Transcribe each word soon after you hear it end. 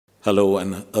Hello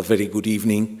and a very good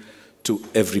evening to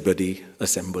everybody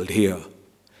assembled here.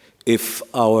 If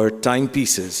our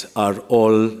timepieces are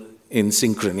all in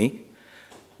synchrony,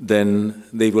 then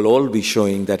they will all be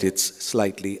showing that it's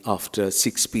slightly after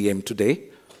 6 p.m. today,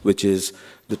 which is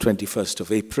the 21st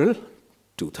of April,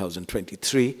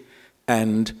 2023,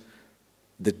 and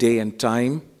the day and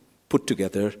time put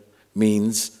together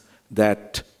means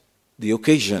that the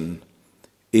occasion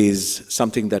is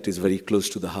something that is very close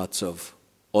to the hearts of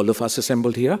all of us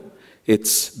assembled here.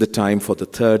 It's the time for the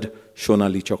third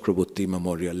Shonali Chakraborty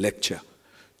Memorial Lecture,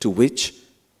 to which,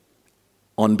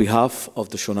 on behalf of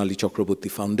the Shonali Chakraborty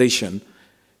Foundation,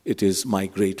 it is my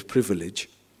great privilege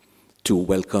to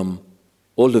welcome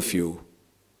all of you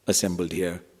assembled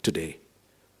here today,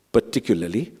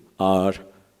 particularly our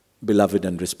beloved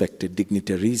and respected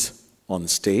dignitaries on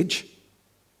stage,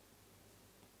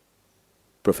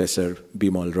 Professor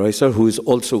Bimal Roy sir, who is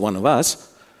also one of us,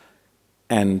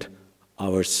 and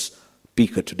our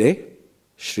speaker today,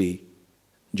 Shri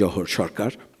Jawhar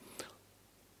Sircar.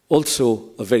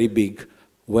 Also, a very big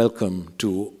welcome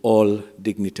to all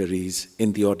dignitaries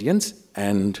in the audience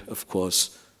and, of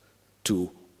course,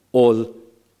 to all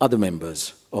other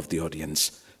members of the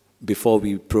audience. Before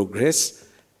we progress,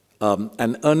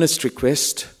 an earnest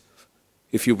request,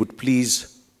 if you would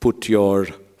please put your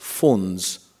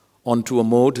phones onto a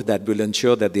mode that will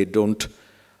ensure that they don't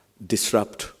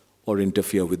disrupt or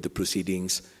interfere with the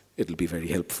proceedings. It'll be very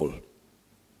helpful.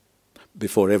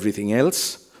 Before everything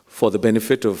else, for the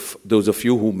benefit of those of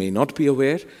you who may not be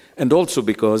aware, and also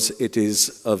because it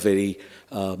is a very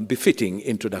befitting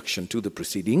introduction to the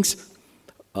proceedings,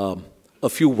 a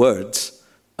few words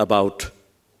about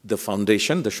the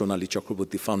foundation, the Shonali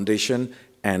Chakraborty Foundation,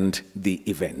 and the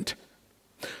event.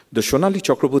 The Shonali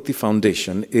Chakraborty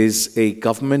Foundation is a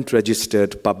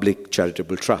government-registered public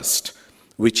charitable trust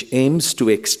which aims to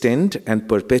extend and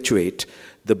perpetuate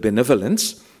the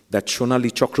benevolence that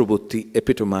Shonali Chakraborty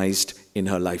epitomized in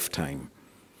her lifetime.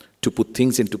 To put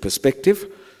things into perspective,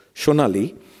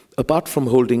 Shonali, apart from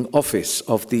holding office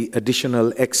of the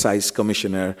Additional Excise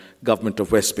Commissioner, Government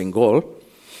of West Bengal,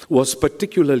 was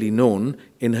particularly known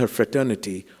in her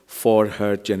fraternity for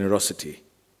her generosity.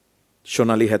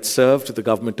 Shonali had served the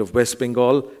government of West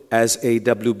Bengal as a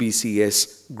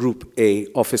WBCS Group A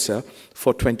officer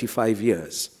for 25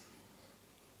 years,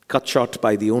 cut short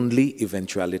by the only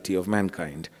eventuality of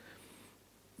mankind.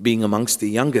 Being amongst the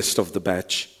youngest of the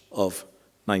batch of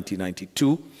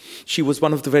 1992, she was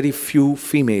one of the very few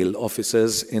female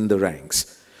officers in the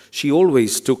ranks. She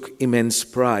always took immense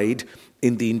pride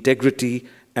in the integrity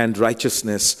and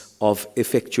righteousness of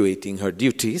effectuating her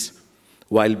duties.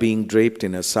 While being draped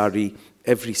in a sari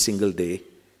every single day,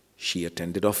 she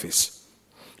attended office.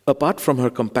 Apart from her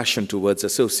compassion towards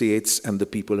associates and the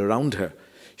people around her,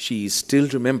 she is still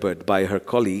remembered by her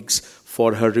colleagues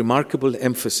for her remarkable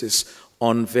emphasis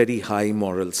on very high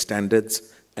moral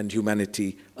standards and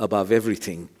humanity above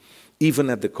everything, even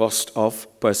at the cost of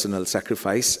personal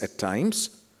sacrifice at times,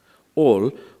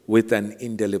 all with an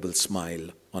indelible smile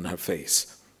on her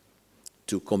face.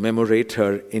 To commemorate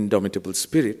her indomitable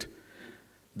spirit,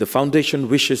 the Foundation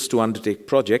wishes to undertake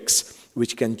projects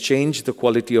which can change the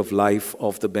quality of life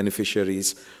of the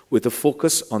beneficiaries with a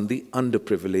focus on the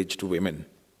underprivileged women.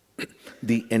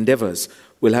 The endeavors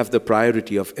will have the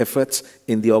priority of efforts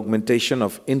in the augmentation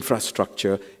of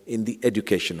infrastructure in the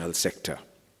educational sector.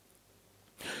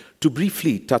 To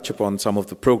briefly touch upon some of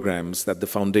the programs that the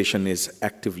Foundation is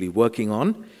actively working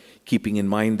on, keeping in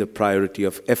mind the priority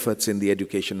of efforts in the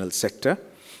educational sector,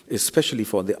 especially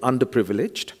for the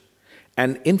underprivileged,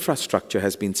 an infrastructure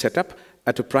has been set up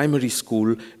at a primary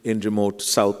school in remote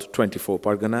South 24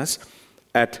 Parganas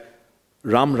at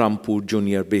Ramrampur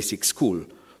Junior Basic School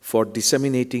for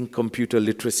disseminating computer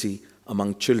literacy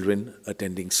among children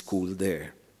attending school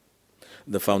there.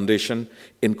 The Foundation,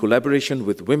 in collaboration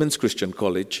with Women's Christian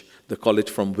College, the college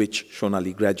from which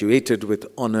Shonali graduated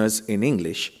with honors in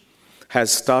English,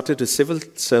 has started a civil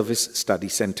service study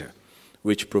center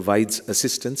which provides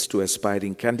assistance to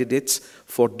aspiring candidates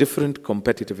for different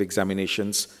competitive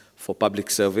examinations for public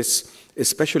service,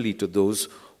 especially to those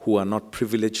who are not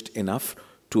privileged enough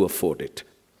to afford it.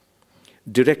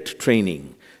 Direct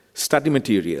training, study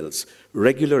materials,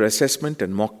 regular assessment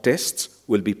and mock tests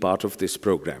will be part of this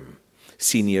program.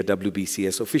 Senior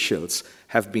WBCS officials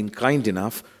have been kind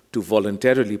enough to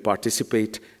voluntarily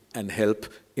participate and help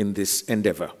in this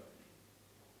endeavor.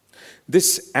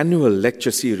 This annual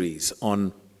lecture series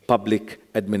on public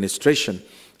administration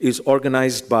is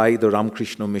organized by the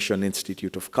Ramakrishna Mission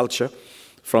Institute of Culture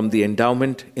from the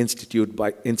endowment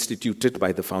instituted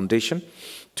by the Foundation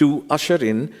to usher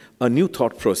in a new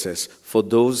thought process for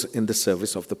those in the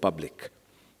service of the public.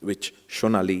 which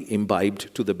Shonali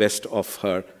imbibed to the best of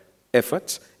her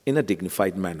efforts in a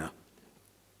dignified manner.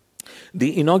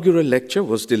 The inaugural lecture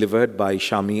was delivered by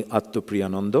Shami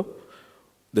Attopriyanando,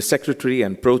 the Secretary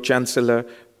and Pro-Chancellor,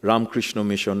 Ramakrishna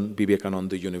Mission,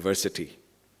 Vivekananda University,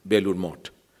 Belur Moth,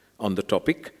 on the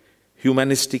topic,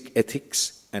 Humanistic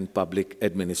Ethics and Public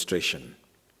Administration.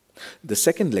 The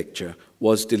second lecture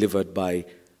was delivered by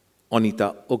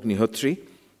Anita Ognihotri,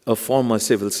 a former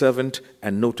civil servant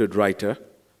and noted writer,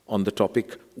 on the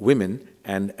topic, Women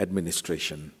and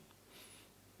Administration.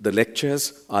 The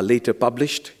lectures are later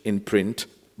published in print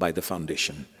by the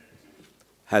Foundation.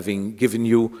 Having given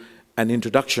you an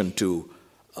introduction to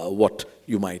what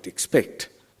you might expect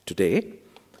today,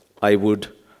 I would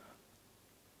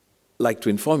like to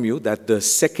inform you that the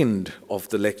second of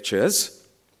the lectures,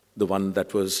 the one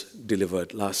that was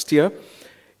delivered last year,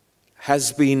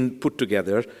 has been put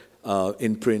together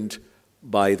in print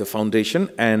by the Foundation,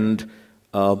 and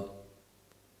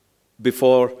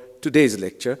before today's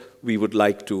lecture, we would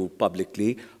like to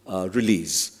publicly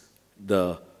release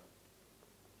the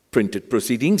printed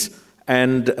proceedings.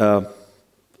 And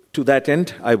to that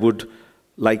end, I would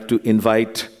like to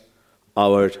invite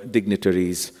our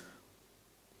dignitaries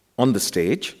on the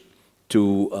stage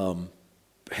to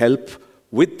help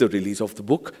with the release of the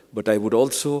book, but I would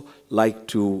also like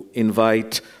to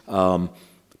invite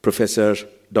Professor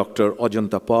Dr.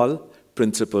 Ajanta Pal,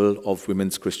 Principal of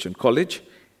Women's Christian College,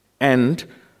 and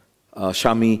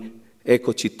Shami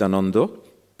Eko-Chittananda,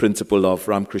 Principal of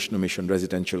Ramakrishna Mission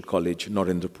Residential College,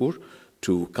 Narendrapur,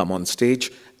 to come on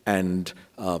stage and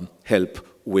help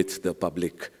with the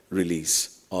public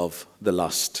release of the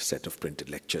last set of printed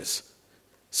lectures.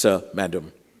 Sir,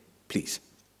 Madam, please.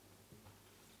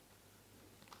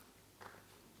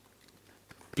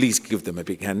 Please give them a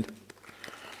big hand.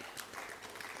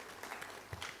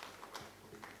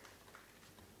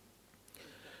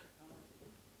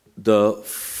 The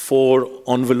 4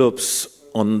 envelopes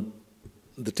on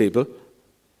the table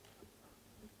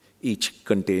each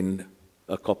contain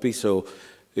a copy, so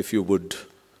if you would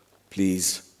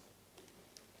please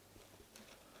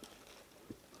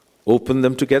open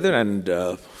them together and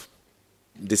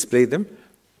display them.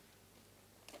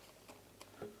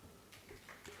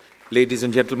 Ladies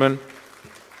and gentlemen,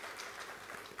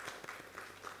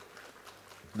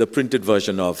 the printed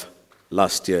version of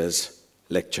last year's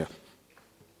lecture.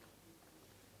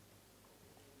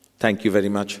 Thank you very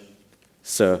much,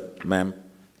 sir, ma'am.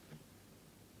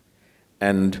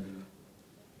 And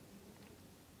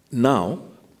now,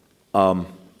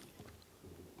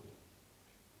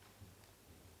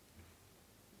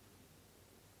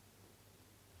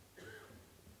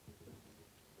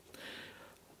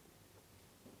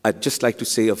 I'd just like to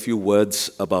say a few words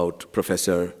about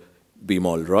Professor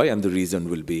Bimal Roy, and the reason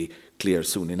will be clear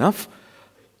soon enough.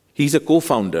 He's a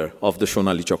co-founder of the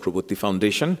Shonali Chakraborty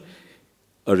Foundation,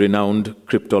 a renowned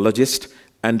cryptologist,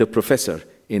 and a professor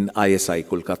in ISI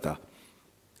Kolkata.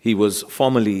 He was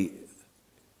formerly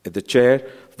the chair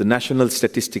of the National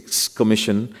Statistics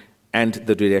Commission and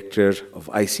the director of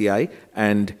ICI,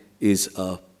 and is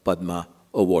a Padma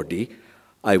awardee.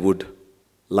 I would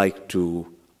like to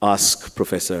ask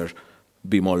Professor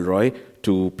Bimal Roy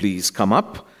to please come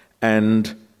up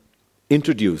and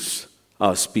introduce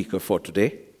our speaker for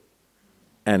today,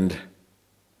 and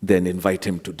then invite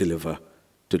him to deliver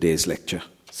today's lecture.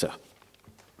 Sir.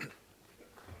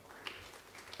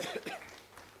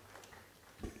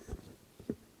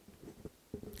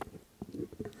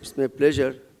 It's my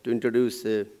pleasure to introduce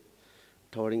a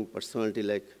towering personality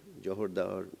like Jawhar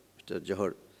or Mr.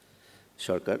 Jawhar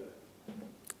Sircar.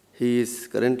 He is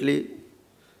currently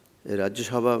a Rajya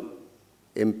Sabha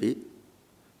MP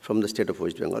from the state of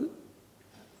West Bengal.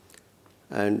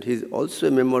 And he is also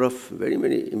a member of very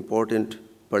many important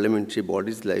parliamentary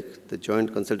bodies like the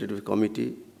Joint Consultative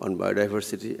Committee on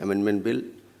Biodiversity Amendment Bill,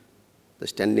 the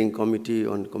Standing Committee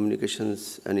on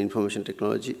Communications and Information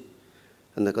Technology,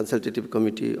 and the Consultative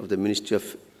Committee of the Ministry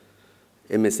of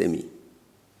MSME.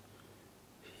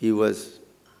 He was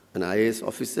an IAS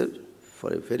officer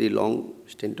for a very long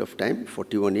stint of time,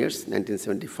 41 years,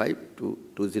 1975 to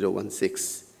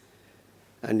 2016.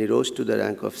 And he rose to the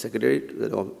rank of Secretary to the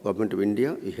Government of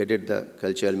India. He headed the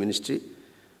Cultural Ministry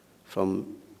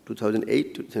from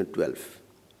 2008 to 2012.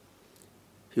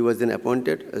 He was then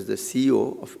appointed as the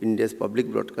CEO of India's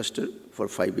public broadcaster for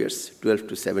 5 years, 12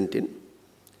 to 17.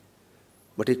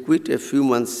 But he quit a few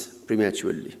months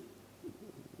prematurely.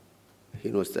 He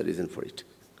knows the reason for it.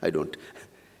 I don't.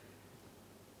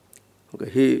 Okay.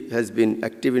 He has been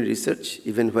active in research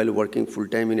even while working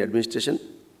full-time in administration,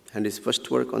 and his first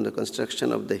work on the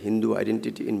construction of the Hindu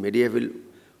identity in medieval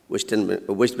West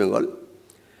Bengal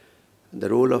The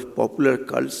role of popular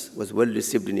cults was well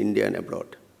received in India and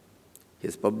abroad. He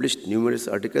has published numerous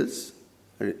articles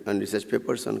and research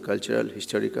papers on cultural,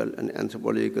 historical, and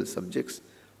anthropological subjects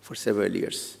for several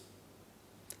years.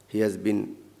 He has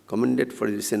been commended for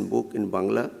his recent book in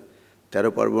Bangla,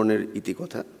 Tero Parboner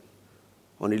Itikotha,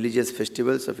 on religious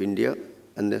festivals of India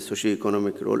and their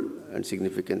socio-economic role and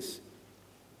significance.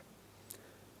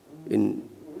 In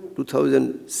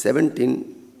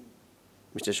 2017,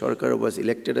 Mr. Sircar was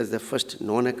elected as the first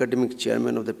non-academic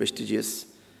chairman of the prestigious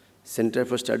Center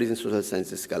for Studies in Social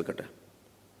Sciences, Calcutta.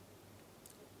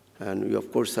 And we,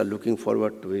 of course, are looking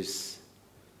forward to his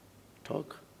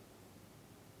talk.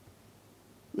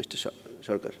 Mr.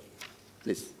 Sircar,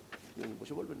 please.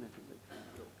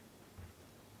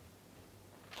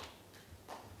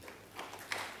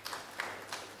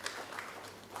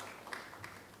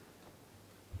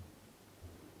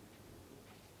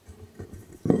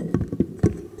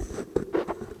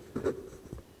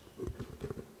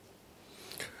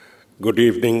 Good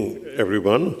evening,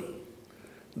 everyone.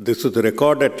 This is the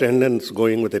record attendance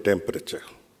going with the temperature.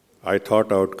 I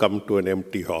thought I would come to an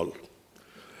empty hall.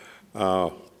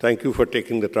 Thank you for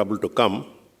taking the trouble to come.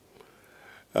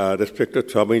 Respected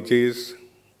Swamijis,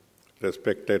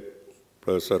 respected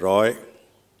Professor Roy,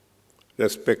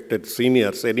 respected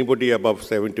seniors, anybody above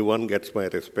 71 gets my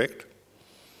respect,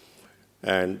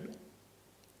 and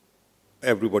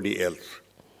everybody else.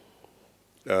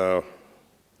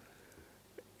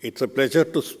 It's a pleasure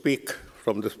to speak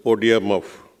from this podium of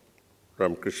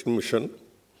Ramakrishna Mission,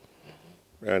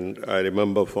 and I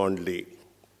remember fondly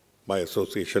my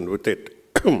association with it.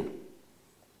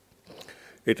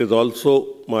 It is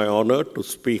also my honor to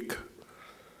speak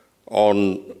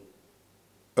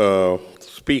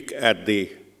at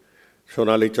the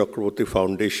Sonali Chakraborty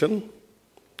Foundation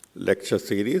lecture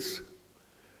series.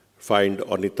 Find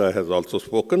Anita has also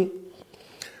spoken.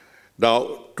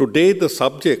 Now, today the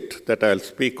subject that I'll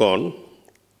speak on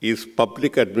is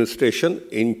public administration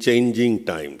in changing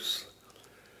times.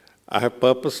 I have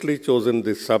purposely chosen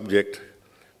this subject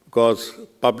because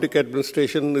public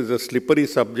administration is a slippery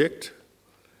subject,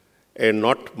 a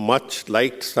not much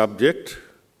liked subject.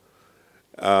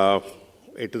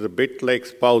 It is a bit like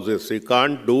spouses. You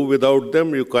can't do without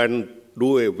them, you can't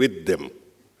do with them.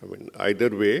 I mean, either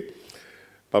way,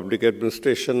 public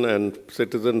administration and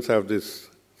citizens have this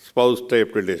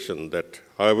spouse-type relation that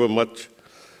however much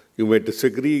you may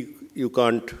disagree, you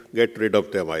can't get rid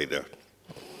of them either.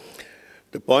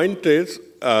 The point is,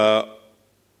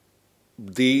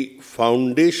 the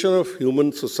foundation of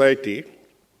human society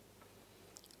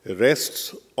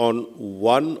rests on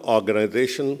one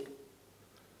organization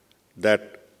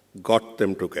that got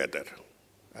them together.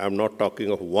 I'm not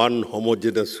talking of one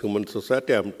homogeneous human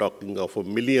society, I'm talking of a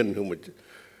million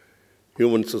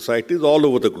human societies all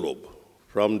over the globe,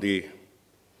 from the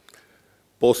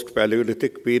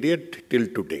post-Paleolithic period till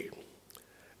today.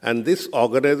 And this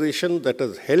organization that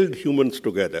has held humans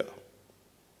together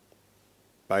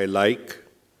by like,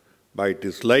 by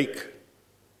dislike,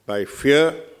 by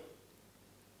fear,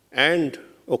 and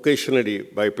occasionally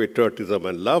by patriotism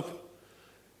and love,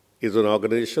 is an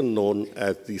organization known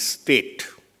as the state.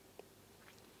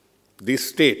 The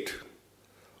state.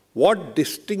 What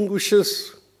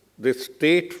distinguishes the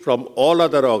state from all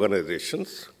other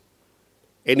organizations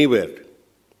anywhere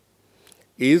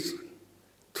is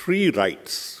three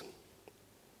rights.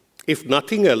 If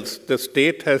nothing else, the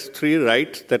state has three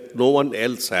rights that no one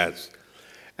else has.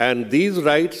 And these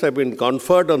rights have been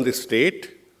conferred on the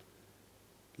state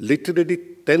literally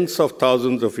tens of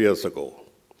thousands of years ago.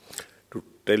 To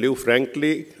tell you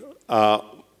frankly,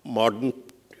 modern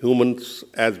humans,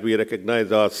 as we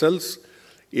recognize ourselves,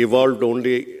 evolved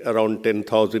only around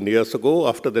 10,000 years ago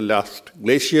after the last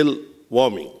glacial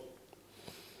warming,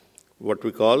 what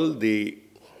we call the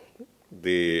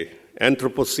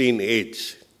Anthropocene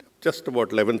age, just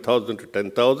about 11,000 to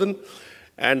 10,000,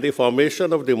 and the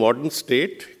formation of the modern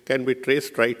state can be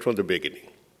traced right from the beginning.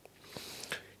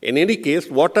 In any case,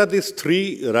 what are these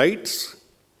three rights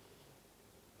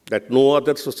that no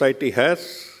other society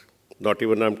has, not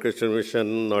even Ramakrishna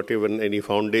Mission, not even any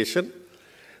foundation?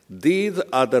 These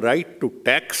are the right to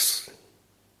tax.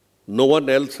 No one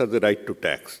else has the right to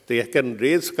tax. They can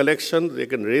raise collections, they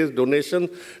can raise donations,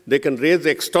 they can raise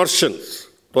extortions,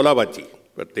 tolabaji,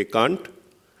 but they can't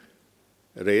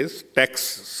raise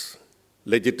taxes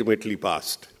legitimately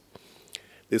passed.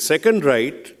 The second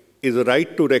right is the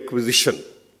right to requisition.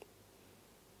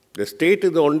 The state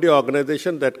is the only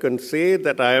organization that can say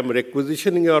that I am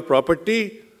requisitioning your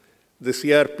property, the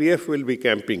CRPF will be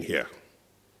camping here.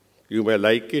 You may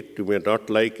like it, you may not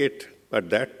like it, but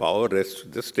that power rests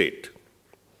with the state.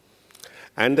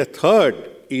 And the third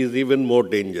is even more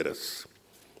dangerous,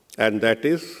 and that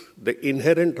is the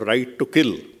inherent right to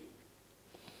kill.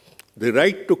 The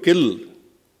right to kill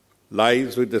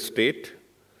lies with the state,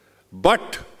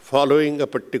 but following a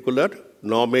particular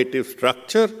normative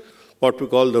structure, what we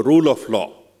call the rule of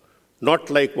law, not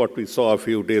like what we saw a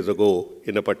few days ago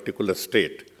in a particular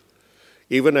state.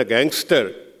 Even a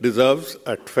gangster deserves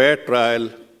a fair trial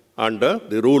under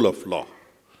the rule of law.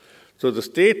 So the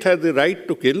state has the right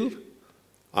to kill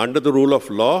under the rule of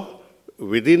law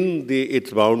within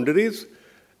its boundaries,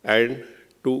 and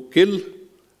to kill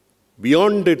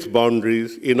beyond its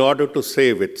boundaries in order to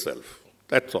save itself.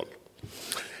 That's all.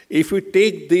 If we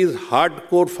take these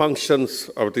hardcore functions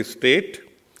of the state,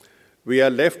 we are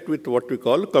left with what we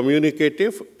call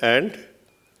communicative and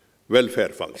welfare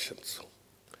functions.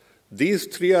 These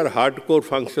three are hardcore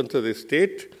functions of the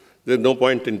state. There's no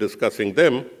point in discussing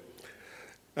them.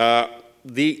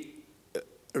 The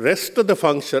rest of the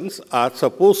functions are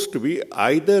supposed to be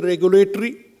either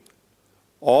regulatory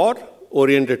or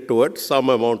oriented towards some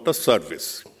amount of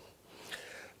service.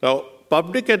 Now,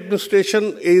 public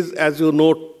administration is, as you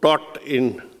know, taught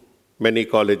in many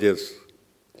colleges,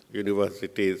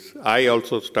 universities. I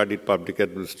also studied public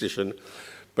administration,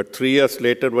 but 3 years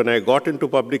later, when I got into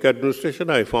public administration,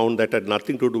 I found that had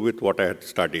nothing to do with what I had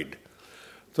studied.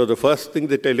 So the first thing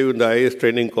they tell you in the IAS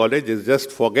training college is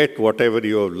just forget whatever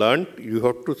you have learned. You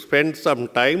have to spend some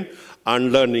time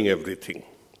unlearning everything.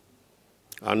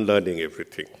 Unlearning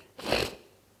everything.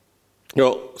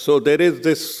 So there is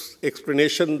this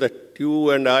explanation that you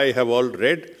and I have all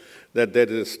read, that there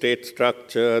is a state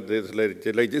structure, there is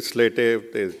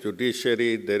legislative, there is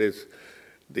judiciary, there is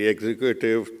the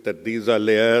executive, that these are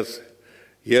layers.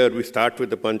 Here we start with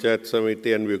the Panchayat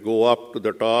Samiti and we go up to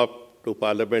the top, to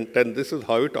Parliament, and this is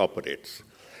how it operates.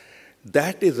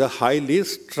 That is a highly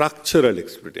structural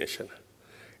explanation.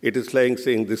 It is like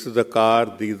saying, this is a car,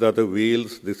 these are the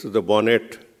wheels, this is the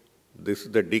bonnet, this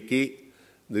is the dicky,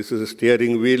 this is the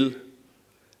steering wheel,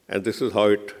 and this is how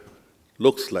it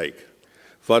looks like.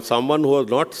 For someone who has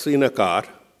not seen a car,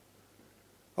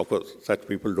 of course, such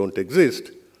people don't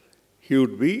exist, he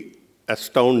would be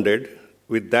astounded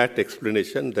with that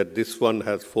explanation that this one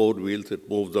has 4 wheels, it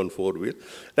moves on 4 wheels.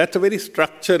 That's a very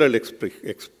structural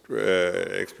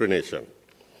explanation.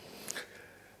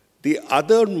 The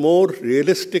other more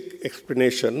realistic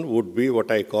explanation would be what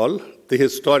I call the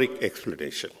historic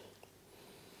explanation.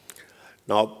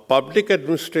 Now, public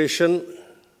administration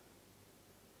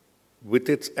with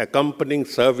its accompanying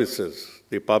services,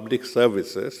 the public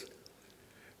services,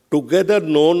 together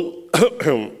known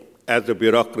as the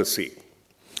bureaucracy.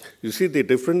 You see, the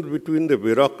difference between the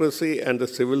bureaucracy and the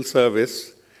civil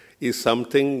service is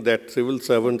something that civil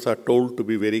servants are told to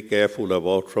be very careful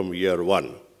about from year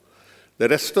one. The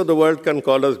rest of the world can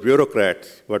call us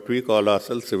bureaucrats, but we call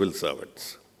ourselves civil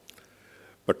servants.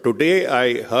 But today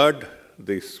I heard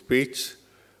the speech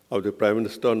of the Prime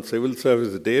Minister on Civil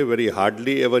Service Day, where he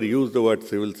hardly ever used the word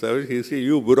civil service. He said,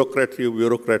 you bureaucrats, you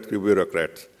bureaucrats, you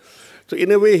bureaucrats. So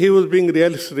in a way, he was being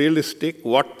realistic.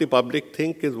 What the public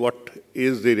think is what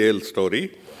is the real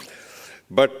story.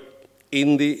 But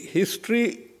in the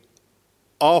history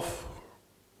of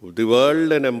the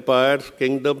world and empires,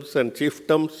 kingdoms and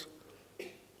chiefdoms,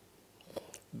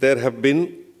 there has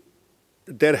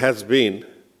been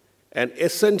an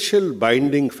essential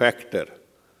binding factor,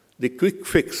 the quick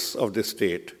fix of the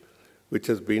state, which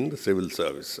has been the civil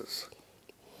services.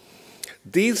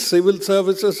 These civil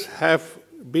services have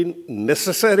been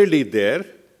necessarily there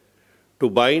to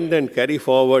bind and carry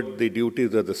forward the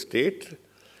duties of the state.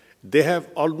 They have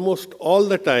almost all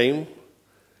the time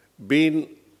been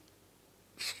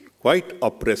quite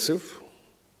oppressive,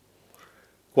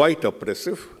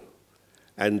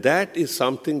 and that is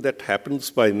something that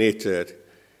happens by nature.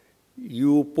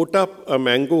 You put up a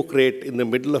mango crate in the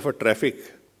middle of a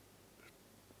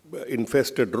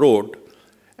traffic-infested road,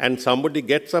 and somebody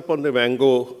gets up on the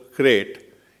mango crate,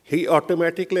 he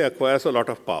automatically acquires a lot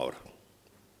of power.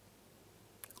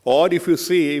 Or if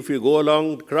you go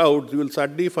along crowds, you will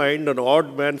suddenly find an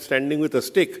odd man standing with a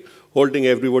stick, holding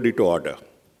everybody to order.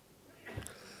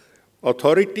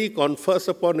 Authority confers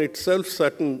upon itself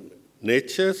certain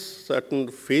natures, certain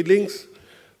feelings,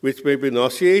 which may be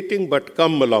nauseating but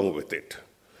come along with it.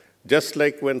 Just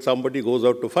like when somebody goes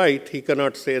out to fight, he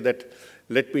cannot say that,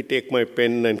 let me take my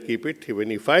pen and keep it.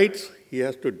 When he fights, he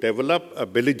has to develop a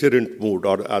belligerent mood,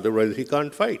 or otherwise he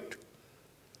can't fight.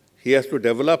 He has to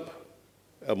develop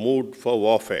a mood for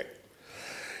warfare.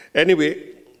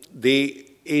 Anyway,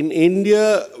 in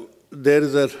India, there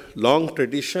is a long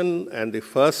tradition, and the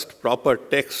first proper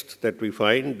text that we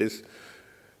find is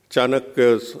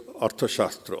Chanakya's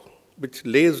Arthashastra, which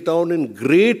lays down in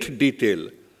great detail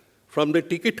from the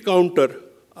ticket counter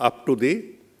up to the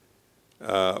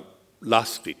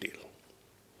last detail.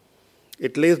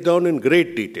 It lays down in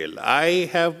great detail. I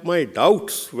have my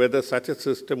doubts whether such a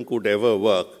system could ever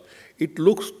work. It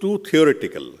looks too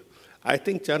theoretical. I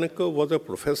think Chanakya was a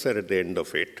professor at the end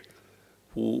of it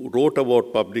who wrote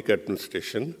about public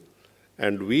administration,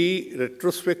 and we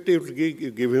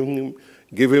retrospectively give him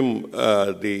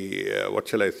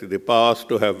the powers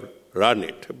to have run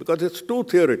it, because it's too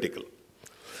theoretical.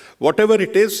 Whatever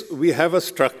it is, we have a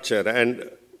structure, and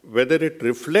whether it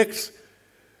reflects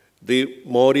the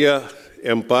Maurya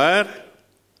Empire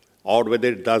or whether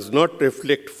it does not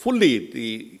reflect fully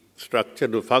the structure,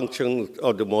 the functions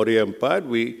of the Maurya Empire,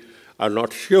 we are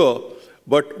not sure.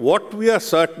 But what we are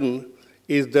certain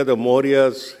is that the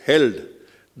Mauryas held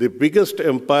the biggest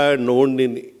empire known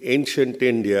in ancient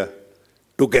India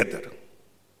together.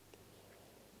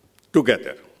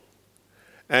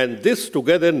 And this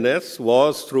togetherness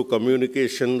was through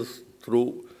communications,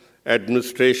 through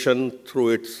administration, through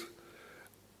its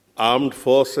armed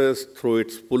forces, through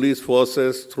its police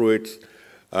forces, through its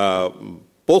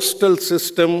postal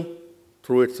system,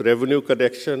 through its revenue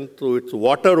collection, through its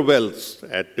water wells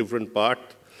at different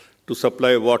parts to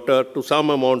supply water, to some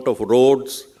amount of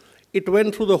roads. It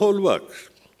went through the whole works.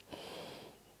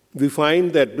 We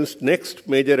find that this next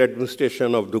major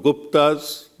administration of the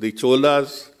Guptas, the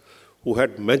Cholas, who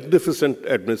had magnificent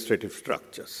administrative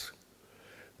structures.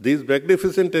 These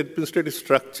magnificent administrative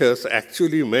structures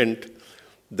actually meant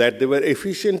that they were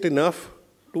efficient enough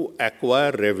to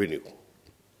acquire revenue.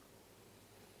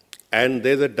 And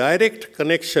there's a direct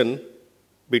connection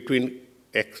between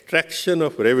extraction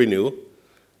of revenue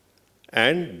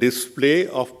and display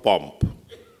of pomp.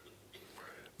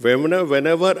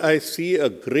 Whenever I see a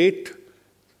great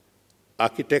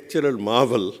architectural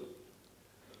marvel,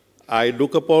 I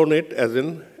look upon it as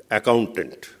an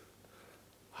accountant.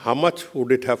 How much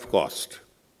would it have cost?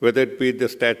 Whether it be the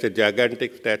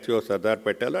gigantic statue of Sardar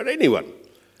Patel or anyone.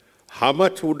 How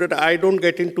much would it? I don't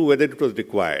get into whether it was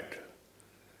required.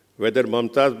 Whether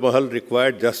Mumtaz Mahal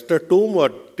required just a tomb or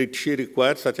did she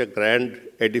require such a grand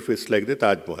edifice like the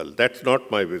Taj Mahal. That's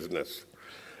not my business.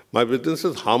 My business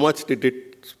is how much did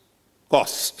it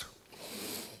cost?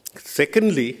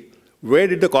 Secondly, where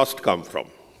did the cost come from?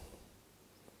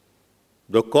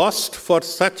 The cost for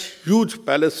such huge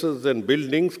palaces and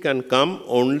buildings can come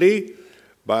only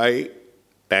by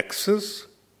taxes,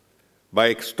 by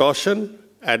extortion,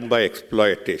 and by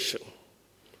exploitation.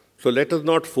 So let us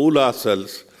not fool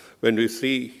ourselves when we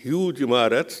see huge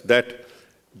imarats that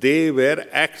they were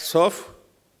acts of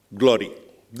glory.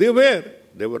 They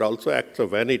were also acts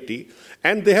of vanity,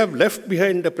 and they have left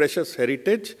behind a precious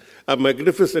heritage, a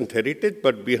magnificent heritage,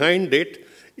 but behind it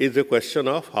is a question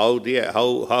of how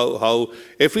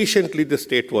efficiently the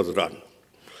state was run.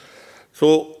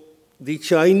 So the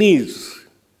Chinese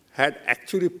had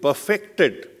actually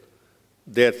perfected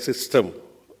their system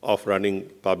of running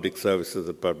public services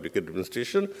and public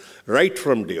administration right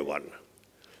from day one.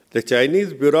 The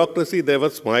Chinese bureaucracy never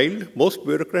smiled. Most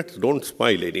bureaucrats don't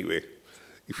smile anyway.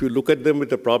 If you look at them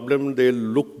with a problem, they'll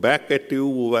look back at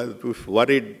you as if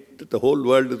worried that the whole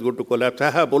world is going to collapse.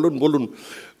 Bolun.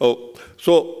 Oh.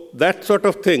 So that sort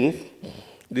of thing,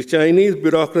 the Chinese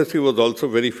bureaucracy was also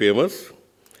very famous.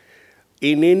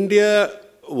 In India,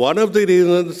 one of the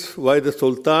reasons why the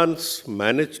sultans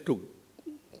managed to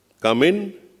come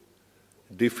in,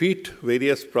 defeat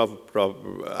various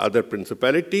other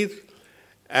principalities,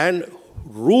 and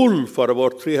rule for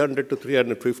about 300 to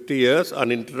 350 years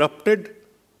uninterrupted,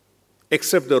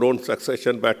 except their own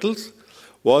succession battles,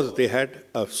 was they had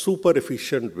a super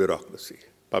efficient bureaucracy,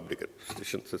 public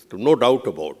administration system, no doubt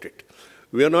about it.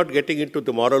 We are not getting into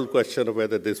the moral question of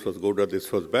whether this was good or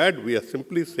this was bad. We are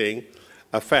simply saying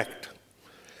a fact.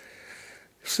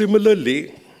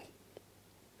 Similarly,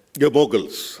 the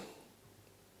Mughals.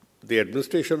 The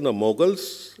administration of the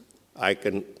Mughals, I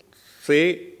can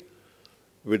say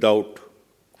without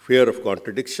fear of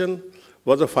contradiction,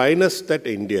 was the finest that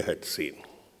India had seen.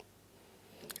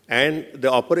 And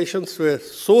the operations were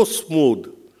so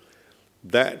smooth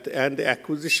that, and the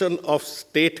acquisition of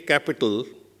state capital,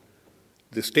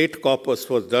 the state corpus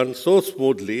was done so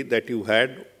smoothly that you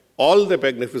had all the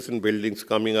magnificent buildings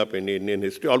coming up in Indian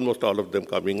history, almost all of them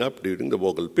coming up during the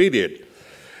Mughal period.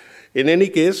 In any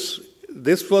case,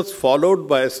 this was followed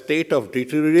by a state of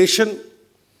deterioration,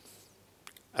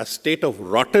 a state of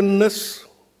rottenness,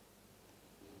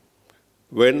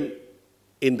 when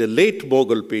in the late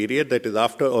Mughal period, that is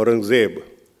after Aurangzeb,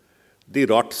 the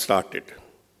rot started.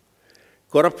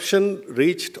 Corruption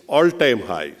reached all-time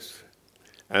highs,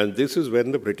 and this is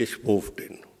when the British moved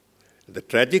in. The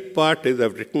tragic part is,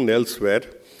 I've written elsewhere,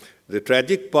 The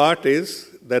tragic part is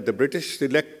that the British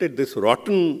selected this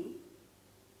rotten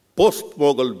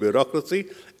post-Mughal bureaucracy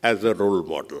as a role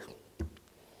model.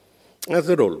 As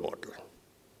a role model.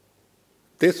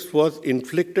 This was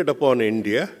inflicted upon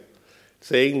India,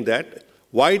 saying that,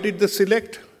 why did they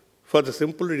select? For the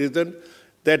simple reason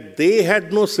that they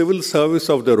had no civil service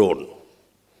of their own.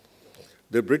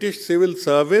 The British civil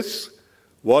service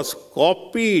was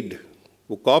copied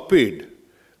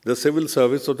the civil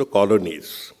service of the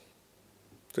colonies.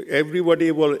 So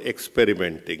everybody was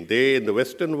experimenting. They, in the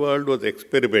Western world, was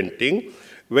experimenting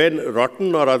when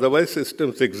rotten or otherwise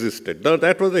systems existed. Now,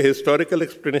 that was a historical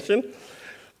explanation.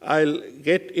 I'll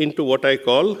get into what I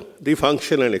call the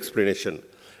functional explanation.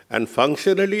 And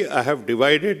functionally, I have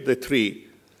divided the three: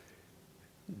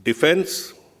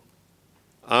 defense,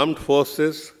 armed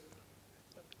forces,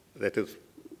 that is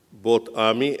both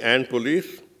army and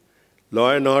police,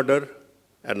 law and order,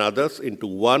 and others, into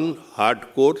one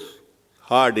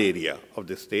hard area of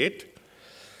the state,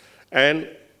 and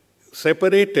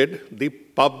separated the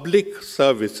public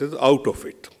services out of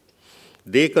it.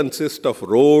 They consist of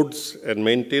roads and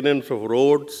maintenance of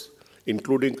roads,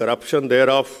 including corruption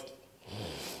thereof,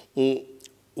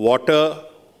 water,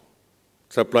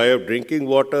 supply of drinking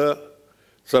water,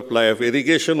 supply of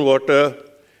irrigation water,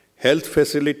 health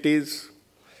facilities,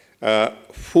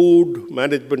 food,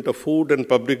 management of food and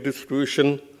public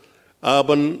distribution,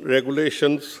 urban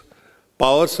regulations,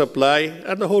 power supply,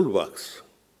 and the whole works,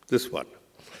 this one.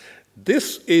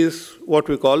 This is what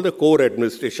we call the core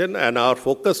administration, and our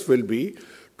focus will be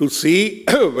to see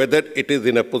whether it is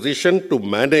in a position to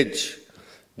manage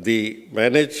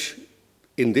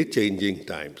in the changing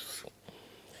times.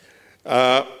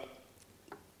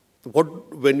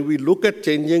 When we look at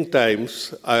changing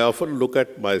times, I often look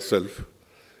at myself,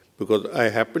 because I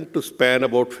happen to span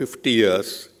about 50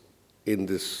 years in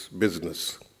this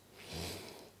business,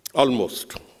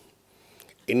 almost.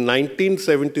 In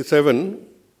 1977,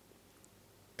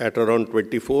 at around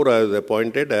 24, I was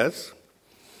appointed as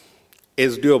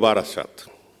SDO Barasat.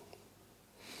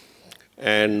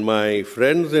 And my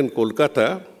friends in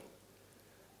Kolkata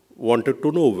wanted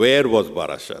to know where was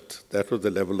Barasat. That was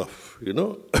the level of,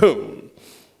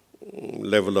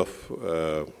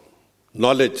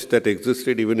 knowledge that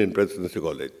existed even in Presidency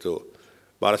College. So,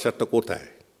 Barasat ta kothay?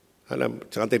 And I'm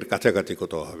chanting kacha-kachi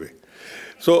koto habe.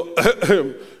 So,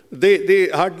 they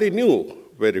hardly knew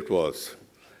where it was.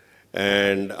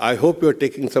 And I hope you're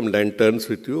taking some lanterns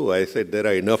with you. I said there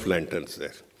are enough lanterns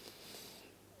there.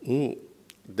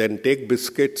 Then take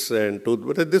biscuits and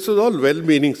toothbrush. This was all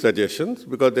well-meaning suggestions,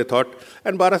 because they thought,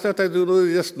 and Barasat, as you know,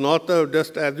 is just north of,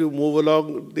 just as you move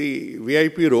along the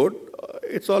VIP road,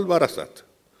 it's all Barasat.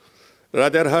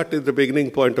 Rajarhat is the beginning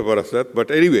point of Barasat.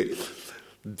 But anyway,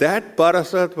 that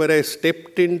Barasat where I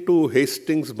stepped into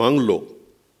Hastings bungalow,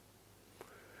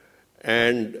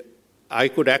 and I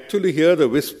could actually hear the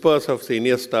whispers of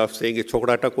senior staff saying,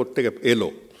 "Chokrata kotte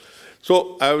elo."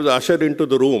 So I was ushered into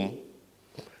the room,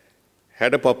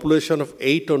 had a population of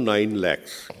 8 or 9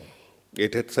 lakhs.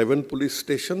 It had 7 police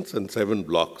stations and 7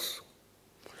 blocks.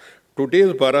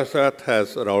 Today's Barasat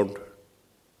has around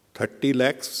 30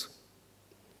 lakhs.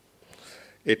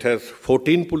 It has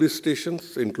 14 police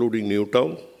stations, including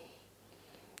Newtown,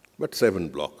 but 7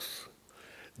 blocks.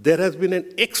 There has been an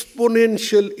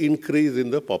exponential increase in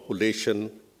the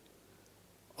population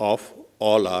of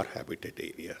all our habitat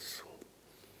areas.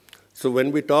 So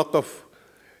when we talk of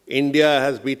India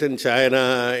has beaten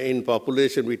China in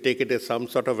population, we take it as some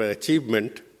sort of an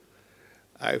achievement.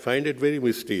 I find it very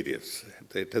mysterious.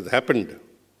 It has happened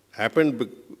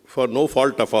for no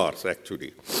fault of ours,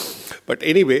 actually. But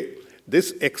anyway,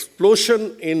 this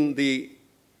explosion in the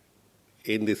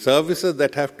services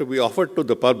that have to be offered to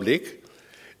the public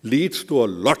leads to a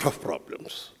lot of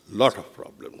problems,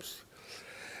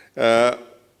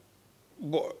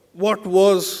 What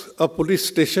was a police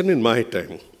station in my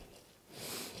time?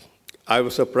 I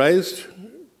was surprised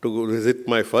to visit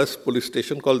my first police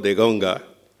station called Deganga,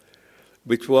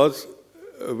 which was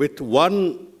with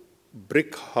one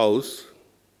brick house,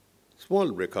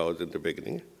 small brick house in the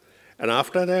beginning, and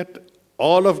after that,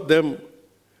 all of them,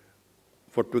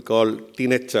 what we call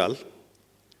tinechal.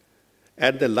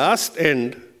 At the last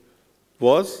end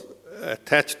was a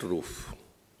thatched roof.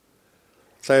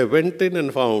 So I went in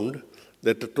and found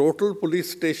that the total police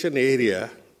station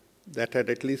area that had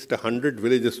at least 100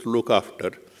 villages to look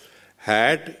after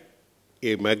had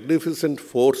a magnificent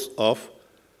force of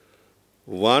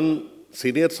 1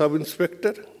 senior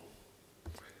sub-inspector,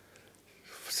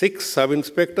 6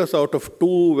 sub-inspectors out of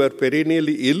 2 were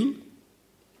perennially ill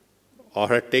or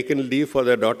had taken leave for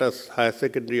their daughter's higher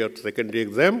secondary or secondary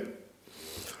exam,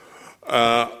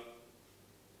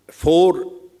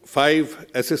 4, 5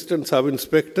 assistant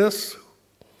sub-inspectors,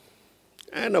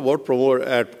 and about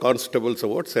constables,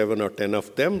 about 7 or 10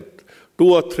 of them.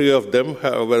 2 or 3 of them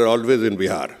were always in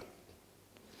Bihar.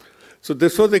 So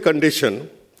this was the condition,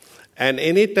 and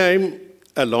any time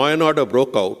a law and order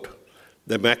broke out,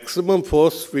 the maximum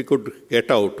force we could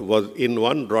get out was in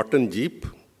one rotten jeep,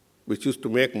 which used to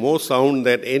make more sound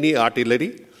than any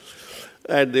artillery,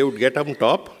 and they would get on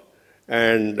top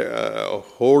and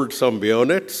hold some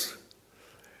bayonets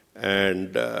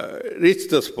and reach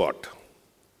the spot.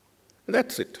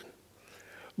 That's it.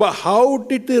 But how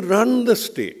did they run the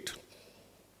state?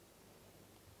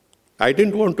 I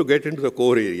didn't want to get into the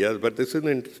core areas, but this is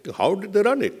interesting. How did they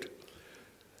run it?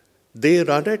 They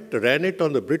ran it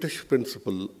on the British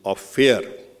principle of fear,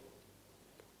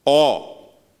 awe,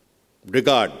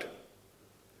 regard.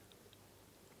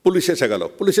 Police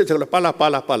chagalo, pala,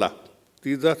 pala, pala.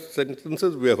 These are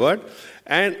sentences we have heard.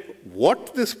 And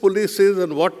what this police is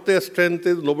and what their strength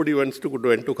is, nobody went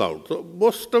to count. So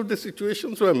most of the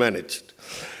situations were managed.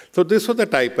 So this was the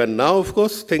type. And now, of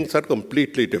course, things are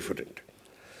completely different.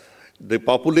 The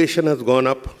population has gone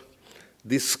up.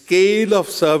 The scale of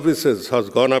services has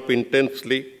gone up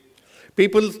intensely.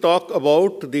 People talk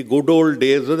about the good old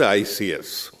days of the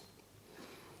ICS.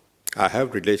 I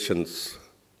have relations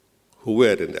who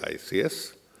were in the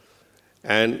ICS,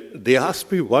 and they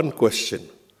asked me one question: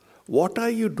 what are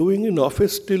you doing in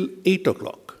office till 8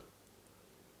 o'clock?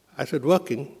 I said,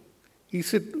 working. He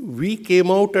said, we came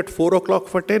out at 4 o'clock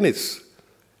for tennis.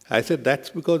 I said,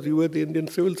 that's because you were the Indian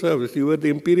Civil Service, you were the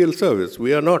Imperial Service.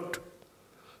 We are not.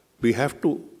 We have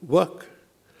to work.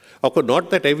 Of course, not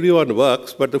that everyone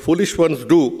works, but the foolish ones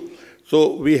do.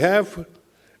 So we have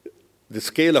the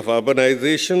scale of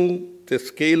urbanization, the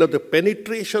scale of the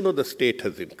penetration of the state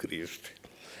has increased.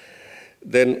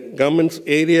 Then government's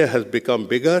area has become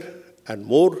bigger, and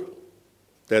more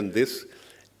than this,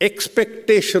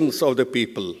 expectations of the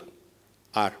people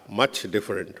are much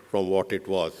different from what it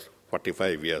was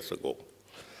 45 years ago.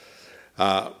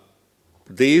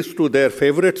 Their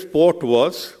favorite sport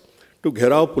was to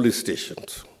gherao police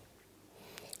stations.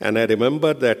 And I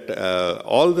remember that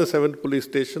all the 7 police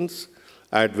stations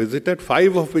I had visited,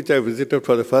 5 of which I visited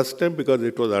for the first time because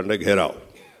it was under gherao.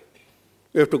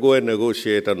 You have to go and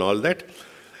negotiate and all that.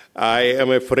 I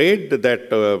am afraid that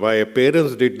my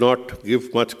parents did not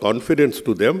give much confidence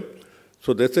to them,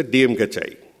 so they said, DM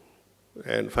Gachai.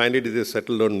 And finally they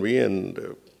settled on me, and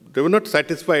they were not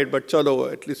satisfied, but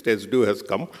chalo, at least SDU has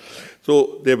come.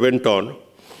 So they went on.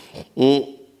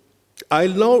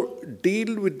 I'll now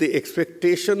deal with the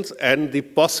expectations and the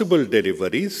possible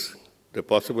deliveries, the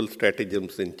possible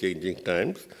stratagems in changing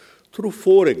times, through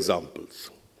 4 examples.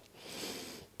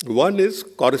 One is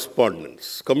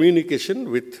correspondence, communication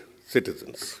with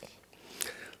citizens.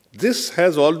 This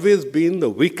has always been the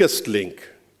weakest link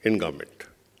in government.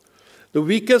 The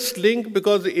weakest link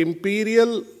because the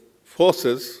imperial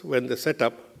forces, when they set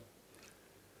up,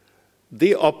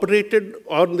 they operated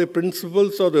on the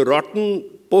principles of the rotten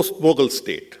post-Mughal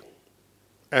state.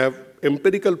 I have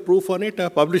empirical proof on it, I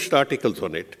have published articles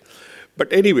on it.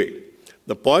 But anyway,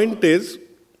 the point is,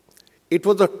 it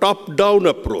was a top-down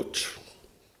approach.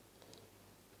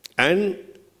 And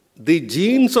the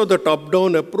genes of the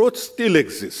top-down approach still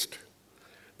exist.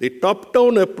 The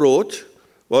top-down approach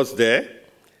was there,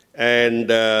 and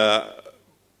there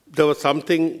was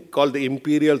something called the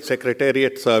Imperial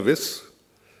Secretariat Service,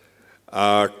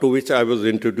 to which I was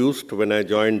introduced when I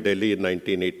joined Delhi in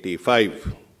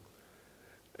 1985.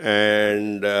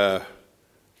 And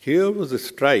here was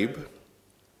this tribe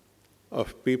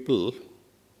of people,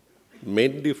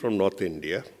 mainly from North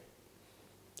India,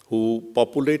 who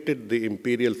populated the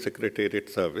Imperial Secretariat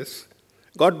Service.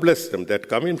 God bless them, they had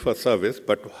come in for service,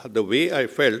 but the way I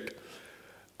felt,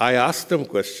 I asked them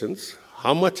questions.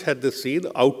 How much had they seen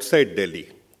outside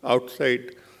Delhi,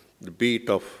 outside the beat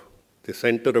of the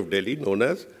center of Delhi, known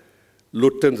as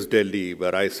Lutyens Delhi,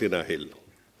 Raisina Hill?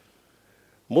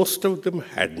 Most of them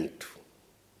hadn't.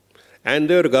 And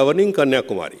they were governing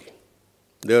Kanyakumari.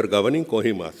 They were governing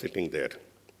Kohima, sitting there.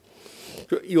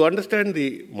 So you understand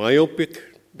the myopic,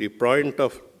 the point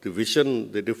of the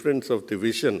vision, the difference of the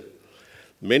vision.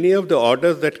 Many of the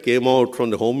orders that came out from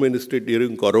the Home Ministry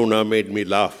during Corona made me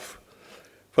laugh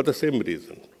for the same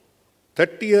reason.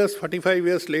 30 years, 45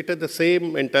 years later, the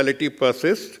same mentality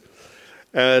persists,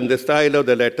 and the style of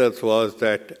the letters was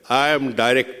that I am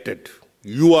directed,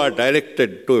 you are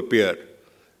directed to appear,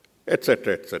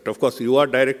 etc., etc. Of course, you are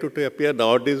directed to appear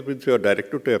nowadays means you are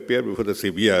directed to appear before the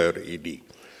CBI or ED.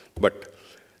 But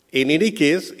in any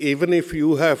case, even if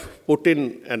you have put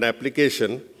in an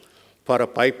application, For a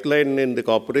pipeline in the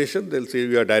corporation, they'll say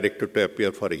you are directed to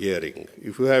appear for a hearing.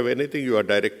 If you have anything, you are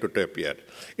directed to appear.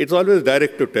 It's always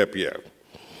directed to appear.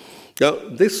 Now,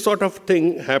 this sort of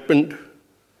thing happened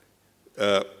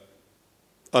a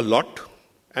lot,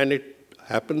 and it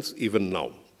happens even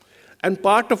now. And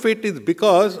part of it is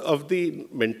because of the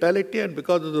mentality and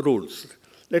because of the rules.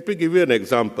 Let me give you an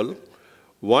example.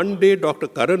 One day, Dr.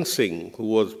 Karan Singh, who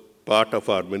was part of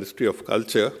our Ministry of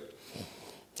Culture,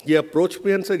 he approached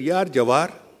me and said, Yaar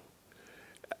Jawhar,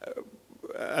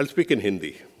 I'll speak in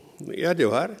Hindi. Yaar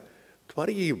Jawhar,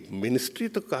 तुम्हारी ये ministry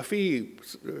तो काफ़ी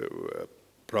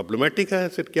problematic है. I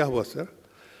said, क्या हुआ sir?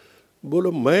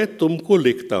 बोलो मैं तुमको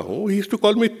लिखता हूँ. He used to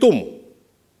call me tum,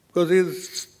 because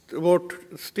he's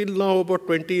still now about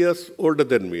 20 years older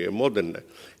than me, more than that.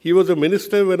 He was a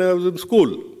minister when I was in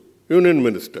school, union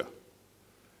minister.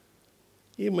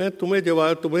 ये मैं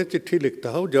तुम्हें चिट्ठी लिखता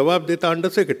हूँ, जवाब देता under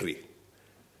secretary.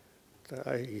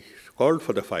 I called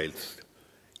for the files.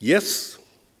 Yes,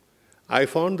 I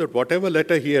found that whatever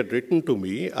letter he had written to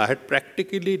me, I had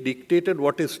practically dictated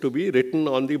what is to be written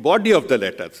on the body of the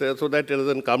letter, so that it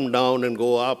doesn't come down and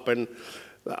go up, and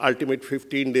ultimate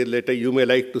 15 days later, you may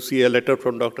like to see a letter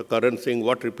from Dr. Karan Singh,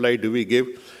 what reply do we give?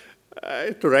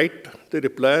 To write the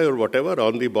reply or whatever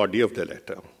on the body of the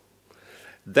letter.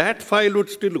 That file would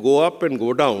still go up and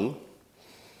go down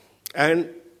and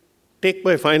take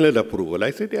my final approval.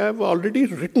 I said, I have already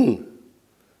written.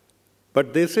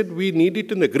 But they said, we need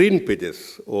it in the green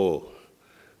pages. Oh.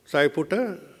 So I put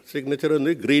a signature on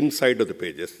the green side of the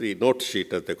pages, the note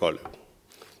sheet as they call it,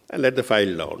 and let the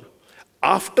file down.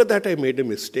 After that, I made a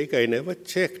mistake. I never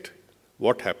checked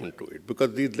what happened to it,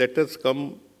 because these letters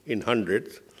come in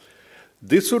hundreds.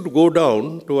 This would go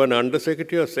down to an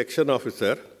undersecretary or section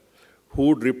officer who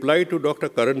would reply to Dr.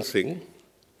 Karan Singh,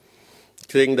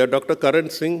 saying that Dr. Karan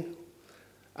Singh,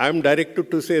 I'm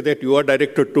directed to say that you are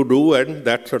directed to do, and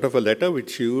that sort of a letter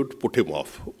which you would put him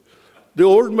off. The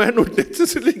old man would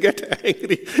necessarily get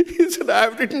angry. He said, I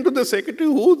have written to the secretary,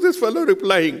 who is this fellow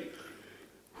replying?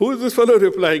 Who is this fellow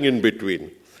replying in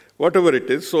between? Whatever it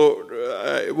is.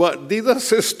 So these are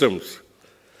systems.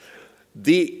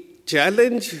 The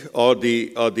challenge or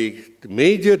the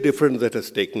major difference that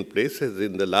has taken place is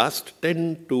in the last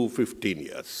 10 to 15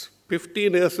 years.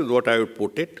 15 years is what I would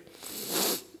put it.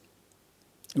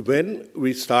 When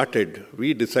we started,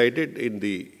 we decided in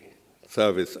the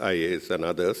service, IAS and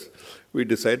others, we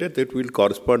decided that we'll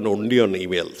correspond only on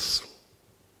emails.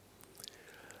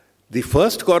 The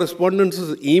first correspondence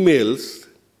of emails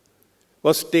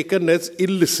was taken as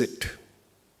illicit.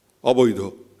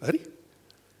 Aboidho.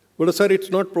 Well, sir, it's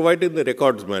not provided in the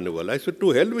records manual. I said, to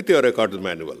hell with your records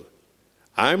manual.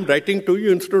 I'm writing to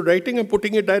you. Instead of writing, I'm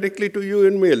putting it directly to you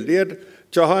in mail. Dear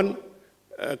Chauhan,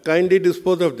 kindly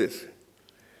dispose of this.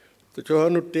 So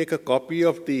Chauhan would take a copy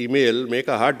of the email, make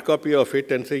a hard copy of it,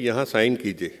 and say, "Yahan sign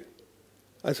kijiye."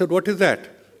 I said, "What is that?"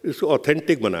 It's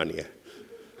authentic banani hai.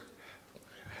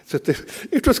 So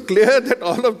it was clear that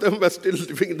all of them were still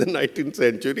living in the 19th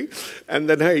century. And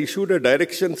then I issued a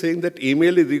direction saying that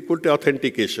email is equal to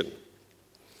authentication.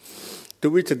 To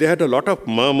which they had a lot of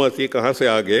murmurs, ye kahan se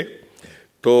aa gaye?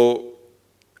 So,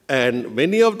 and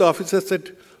many of the officers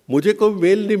said, "Mujhe koi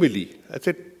mail nahi mili." I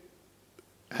said,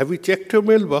 "Have you checked your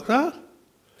mailbox?" Huh?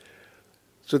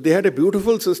 So they had a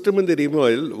beautiful system in their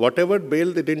email. Whatever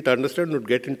mail they didn't understand would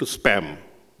get into spam.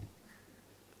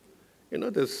 You know,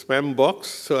 the spam box.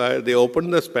 So they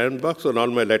opened the spam box and all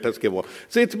my letters came off.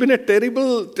 So it's been a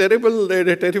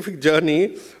terrific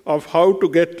journey of how to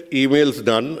get emails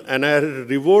done. And I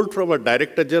revolted from a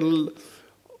director general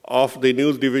of the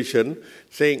news division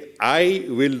saying, "I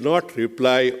will not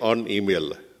reply on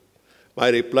email." My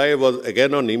reply was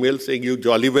again on email saying, "You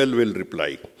jolly well will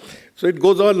reply." So it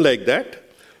goes on like that.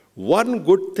 One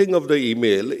good thing of the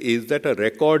email is that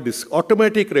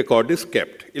automatic record is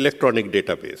kept, electronic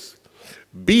database.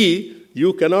 B,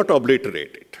 you cannot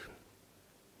obliterate it.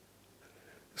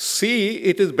 C,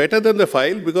 it is better than the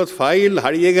file because file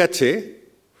hariye gache,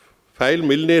 file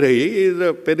milne rahi is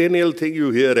a perennial thing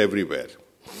you hear everywhere.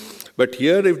 But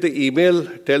here, if the email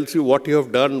tells you what you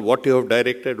have done, what you have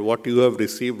directed, what you have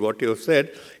received, what you have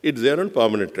said, it's there on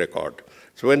permanent record.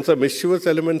 So when some mischievous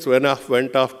elements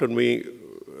went after me,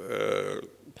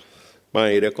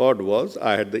 my record was,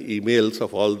 I had the emails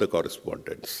of all the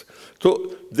correspondents.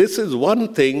 So this is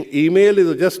one thing. Email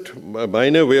is just a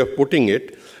minor way of putting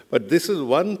it, but this is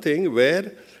one thing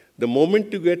where the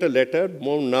moment you get a letter,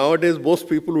 nowadays most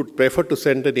people would prefer to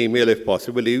send an email if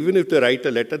possible. Even if they write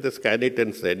a letter, they scan it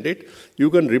and send it. You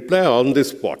can reply on the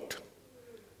spot.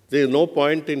 There is no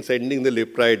point in sending the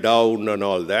reply down and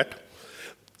all that.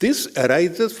 This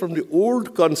arises from the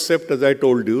old concept, as I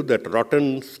told you, that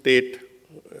rotten state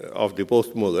of the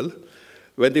post-Mughal.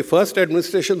 When the first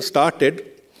administration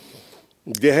started,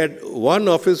 they had one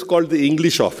office called the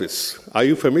English office. Are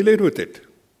you familiar with it?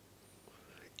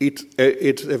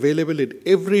 It's available in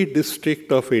every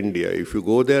district of India. If you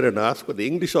go there and ask for the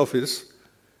English office,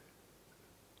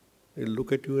 they'll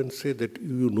look at you and say that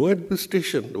you know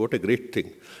administration. What a great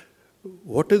thing.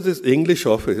 What is this English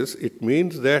office? It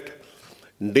means that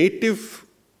native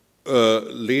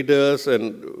leaders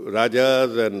and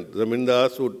rajas and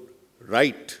zamindars would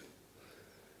write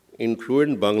in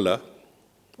fluent Bangla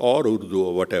or Urdu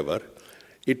or whatever.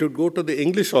 It would go to the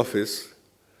English office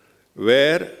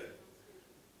where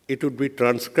it would be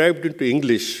transcribed into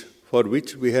English, for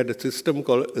which we had a system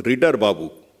called Reader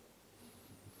Babu.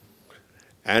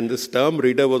 And this term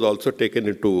reader was also taken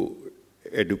into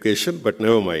education, but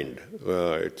never mind.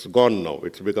 It's gone now.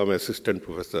 It's become assistant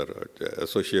professor,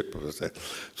 associate professor.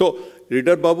 So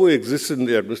Reader Babu exists in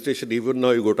the administration. Even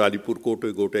now you go to Alipur court,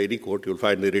 you go to any court, you'll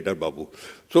find the Reader Babu.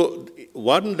 So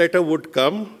one letter would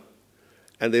come,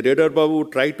 and the Reader Babu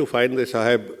would try to find the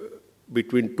Sahib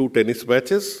between two tennis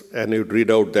matches, and he would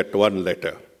read out that one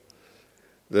letter.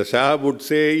 The Sahib would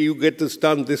say, you get this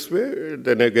done this way,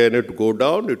 then again it would go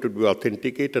down, it would be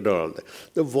authenticated and all that.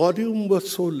 The volume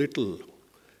was so little.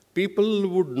 People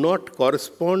would not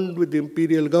correspond with the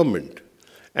imperial government.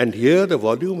 And here the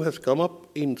volume has come up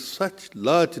in such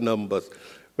large numbers.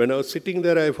 When I was sitting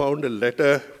there, I found a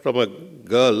letter from a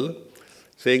girl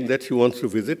saying that she wants to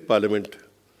visit Parliament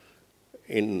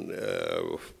in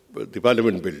the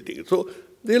Parliament building. So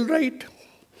they'll write.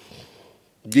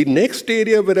 The next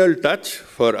area where I'll touch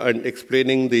for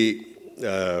explaining the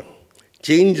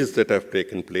changes that have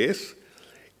taken place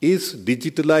is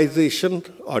digitalization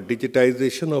or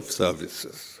digitization of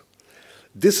services.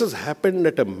 This has happened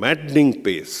at a maddening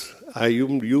pace. I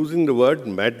am using the word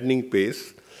maddening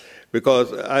pace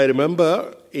because I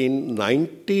remember in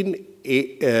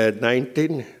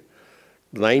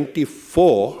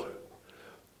 1994,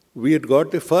 we had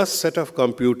got the first set of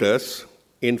computers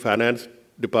in finance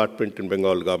department in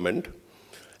Bengal government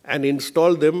and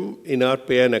installed them in our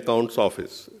pay and accounts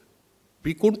office.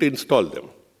 We couldn't install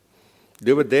them.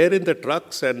 They were there in the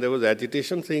trucks and there was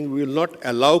agitation saying we will not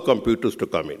allow computers to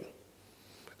come in.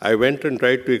 I went and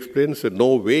tried to explain, said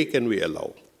no way can we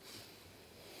allow.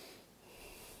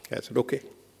 I said okay.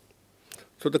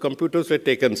 So the computers were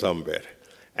taken somewhere.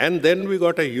 And then we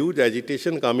got a huge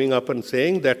agitation coming up and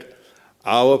saying that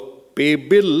our pay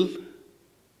bill,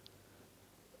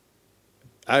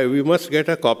 we must get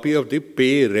a copy of the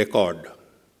pay record.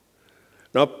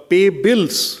 Now, pay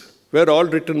bills were all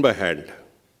written by hand.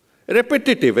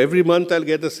 Repetitive. Every month I'll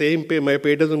get the same pay. My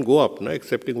pay doesn't go up,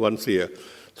 excepting once a year.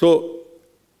 So,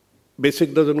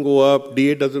 basic doesn't go up,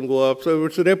 DA doesn't go up. So,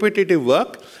 it's repetitive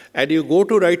work. And you go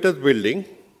to writer's building,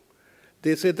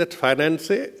 they say that finance,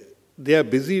 they are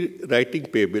busy writing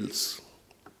pay bills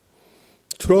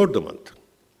throughout the month.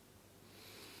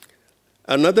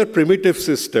 Another primitive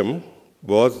system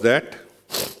was that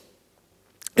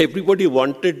everybody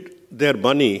wanted their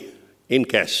money in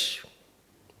cash.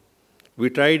 We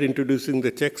tried introducing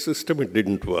the check system, it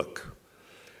didn't work.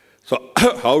 So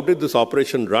how did this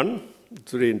operation run?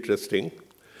 It's very interesting.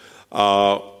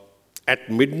 At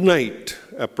midnight,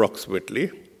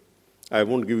 approximately, I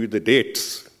won't give you the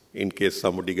dates in case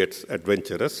somebody gets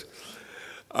adventurous,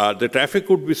 the traffic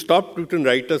would be stopped between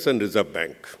Writers and Reserve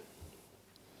Bank.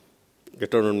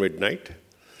 Get on midnight.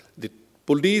 The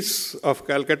police of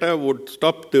Calcutta would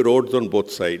stop the roads on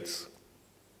both sides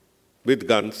with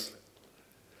guns.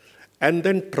 And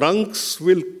then trunks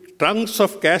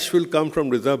of cash will come from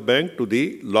Reserve Bank to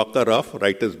the locker of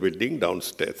Writers Building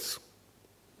downstairs.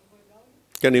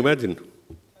 Can you imagine?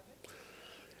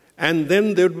 And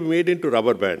then they would be made into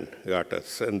rubber band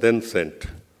garters and then sent.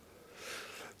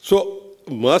 So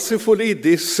mercifully,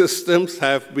 these systems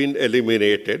have been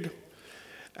eliminated.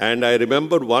 And I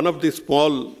remember one of the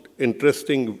small,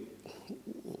 interesting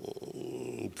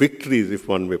victories, if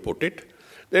one may put it.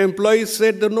 The employees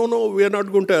said, no, we are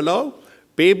not going to allow.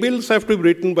 Pay bills have to be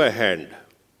written by hand.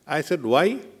 I said,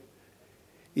 why?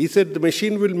 He said, the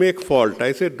machine will make fault.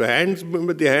 I said, the hands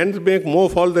make more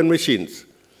fault than machines.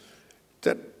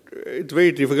 That it's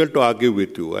very difficult to argue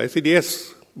with you. I said,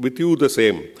 yes, with you the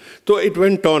same. So it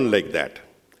went on like that.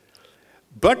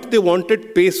 But they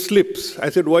wanted pay slips. I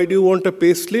said, why do you want a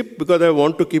pay slip? Because I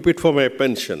want to keep it for my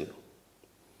pension.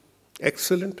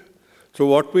 Excellent. So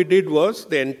what we did was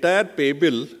the entire pay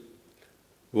bill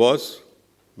was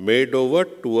made over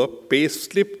to a pay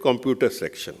slip computer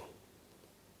section.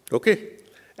 Okay?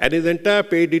 And his entire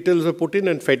pay details are put in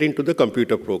and fed into the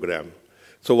computer program.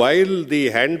 So while the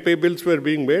hand pay bills were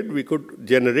being made, we could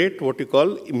generate what you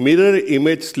call mirror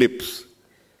image slips,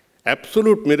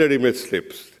 absolute mirror image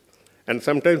slips. And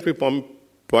sometimes we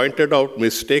pointed out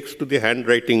mistakes to the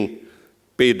handwriting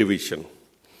pay division.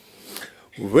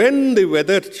 When the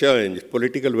weather changed,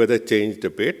 political weather changed a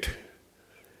bit,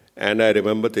 and I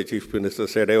remember the Chief Minister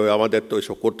said, "Amader to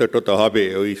esob korte tote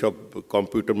hobe, oi sob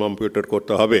computer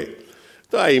korte hobe."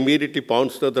 So I immediately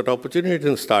pounced on that opportunity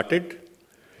and started.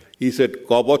 He said,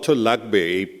 "Ko bochor lagbe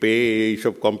ei pay ei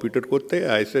sob computer korte?"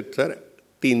 I said, "Sir,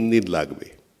 3 din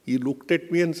lagbe." He looked at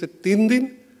me and said, "3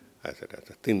 din?" I said,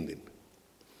 "Acha, 3 din."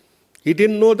 He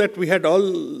didn't know that we had all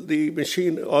the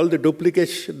machine, all the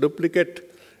duplicate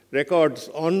records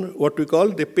on what we call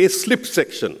the pay slip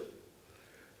section.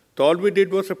 So all we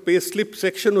did was a pay slip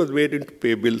section was made into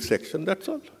pay bill section, that's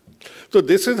all. So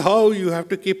this is how you have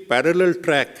to keep parallel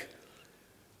track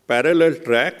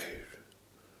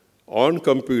on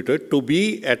computer to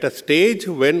be at a stage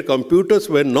when computers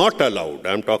were not allowed.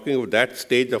 I'm talking of that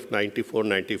stage of 94,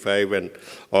 95 and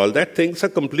all that. Things are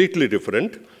completely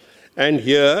different. And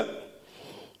here,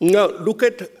 now look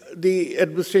at the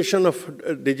administration of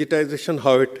digitization,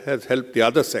 how it has helped the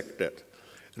other sector.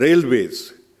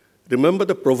 Railways. Remember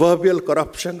the proverbial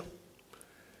corruption?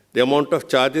 The amount of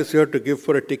charges you have to give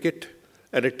for a ticket,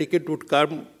 and a ticket would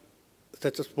come,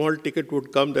 such a small ticket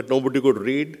would come that nobody could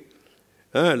read,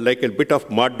 like a bit of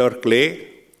mud or clay,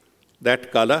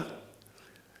 that color,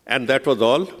 and that was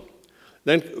all.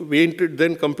 Then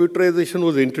computerization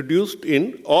was introduced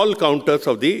in all counters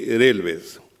of the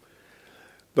railways.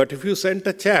 But if you sent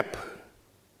a chap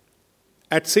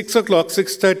at 6 o'clock,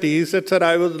 6:30, he said, "Sir,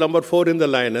 I was number 4 in the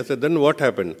line." I said, "Then what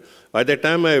happened?" By the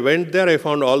time I went there, I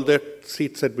found all the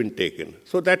seats had been taken.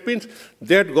 So that means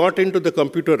they had got into the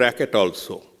computer racket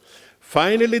also.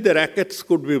 Finally, the rackets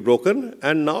could be broken,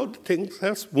 and now things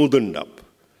have smoothened up.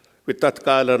 With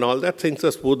Tatkal and all that, things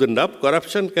are smoothened up.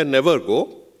 Corruption can never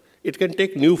go. It can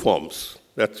take new forms.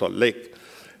 That's all. Like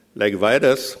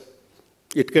virus,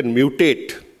 it can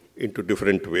mutate into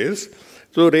different ways.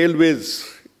 So railways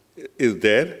is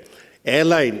there.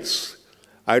 Airlines.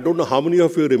 I don't know how many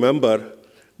of you remember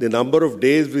the number of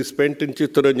days we spent in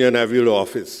Chittaranjan Avenue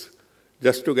office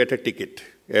just to get a ticket,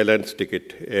 airlines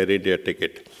ticket, Air India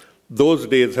ticket. Those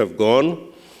days have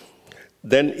gone.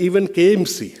 Then even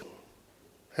KMC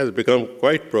has become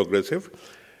quite progressive.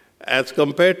 As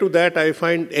compared to that, I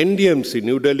find NDMC,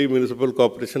 New Delhi Municipal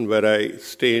Corporation, where I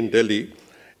stay in Delhi,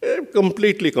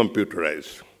 completely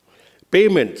computerized.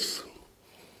 Payments.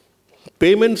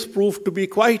 Payments proved to be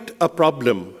quite a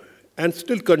problem and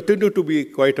still continue to be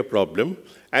quite a problem.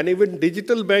 And even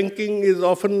digital banking is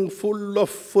often full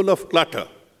of clutter,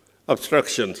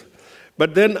 obstructions.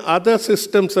 But then other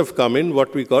systems have come in,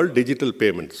 what we call digital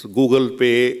payments, Google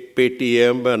Pay,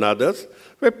 Paytm, and others,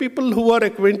 where people who are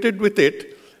acquainted with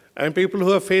it and people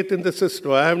who have faith in the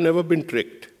system, I have never been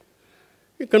tricked.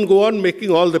 You can go on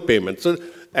making all the payments. So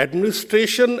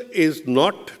administration is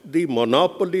not the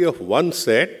monopoly of one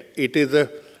set. It is a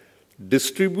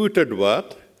distributed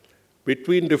work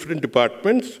between different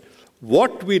departments.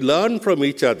 What we learn from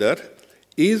each other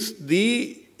is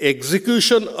the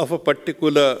execution of a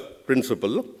particular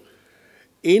principle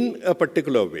in a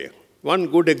particular way. One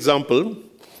good example,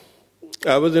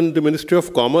 I was in the Ministry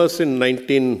of Commerce in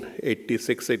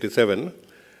 1986-87,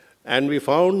 and we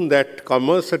found that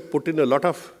Commerce had put in a lot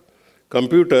of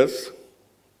computers,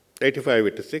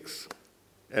 85-86,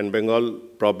 and Bengal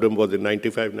problem was in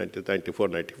 95, 94,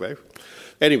 95.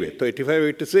 Anyway, so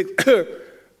 85-86,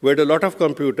 we had a lot of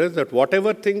computers that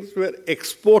whatever things were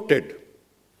exported,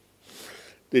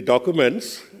 the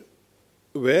documents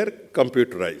were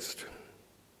computerized.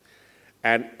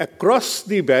 And across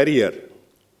the barrier,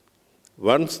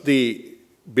 once the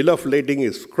bill of lading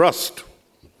is crossed,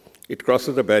 it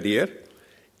crosses the barrier,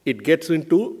 it gets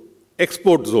into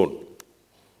export zone.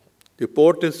 The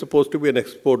port is supposed to be an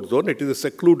export zone. It is a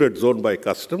secluded zone by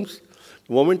customs.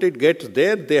 The moment it gets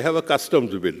there, they have a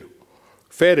customs bill.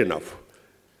 Fair enough.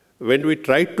 When we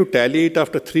tried to tally it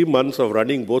after 3 months of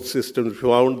running both systems, we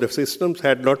found the systems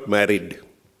had not married.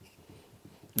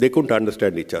 They couldn't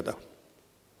understand each other.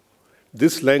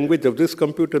 This language of this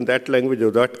computer and that language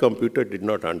of that computer did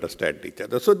not understand each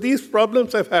other. So these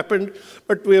problems have happened,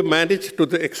 but we have managed to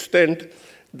the extent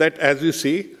that, as you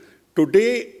see,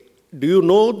 today, do you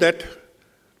know that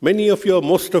many of you, or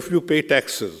most of you, pay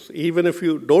taxes? Even if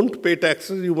you don't pay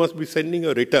taxes, you must be sending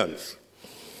your returns.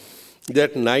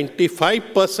 That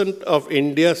 95% of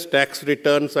India's tax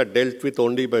returns are dealt with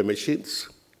only by machines.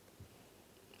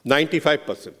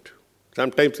 95%,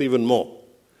 sometimes even more.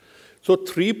 So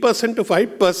 3% to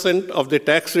 5% of the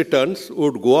tax returns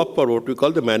would go up for what we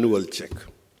call the manual check.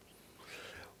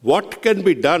 what can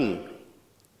be done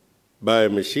by a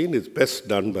machine is best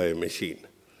done by a machine.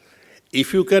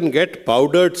 If you can get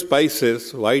powdered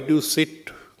spices, why do you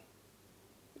sit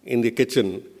in the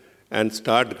kitchen and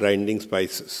start grinding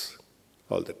spices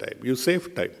all the time? You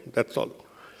save time, that's all.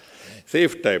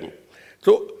 Save time.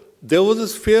 So there was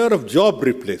this fear of job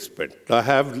replacement. I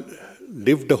have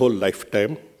lived a whole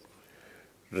lifetime,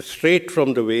 straight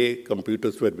from the way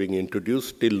computers were being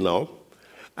introduced till now.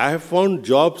 I have found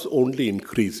jobs only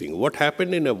increasing. What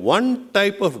happened in one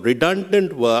type of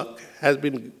redundant work has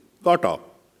been got off.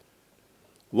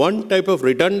 One type of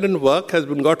redundant work has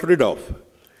been got rid of.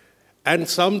 And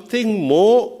something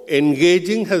more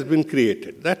engaging has been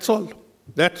created. That's all.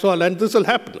 That's all. And this will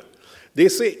happen. They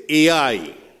say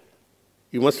AI.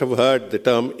 You must have heard the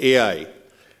term AI.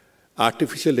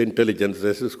 Artificial intelligence.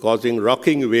 This is causing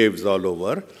rocking waves all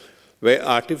over, where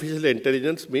artificial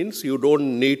intelligence means you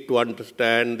don't need to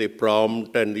understand the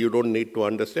prompt and you don't need to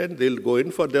understand. They'll go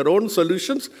in for their own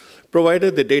solutions,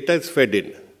 provided the data is fed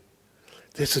in.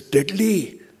 This is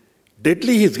deadly.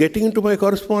 Deadly, he's getting into my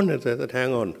correspondence. I said,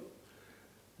 hang on.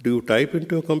 Do you type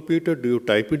into a computer? Do you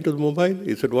type into the mobile?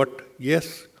 He said, what?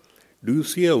 Yes. Do you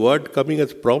see a word coming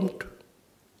as prompt?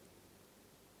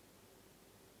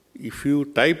 If you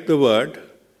type the word,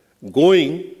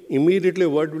 going, immediately a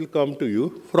word will come to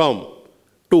you from,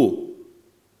 to.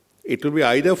 It will be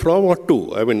either from or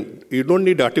to. I mean, you don't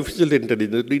need artificial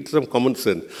intelligence, you need some common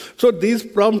sense. So these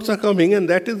prompts are coming, and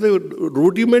that is the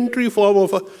rudimentary form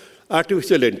of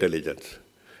artificial intelligence.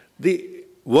 The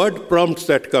word prompts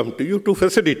that come to you to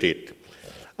facilitate.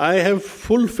 I have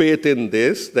full faith in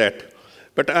this,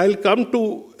 but I'll come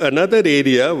to another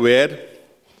area where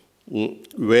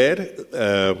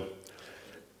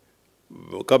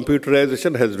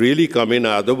computerization has really come in.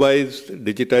 Otherwise,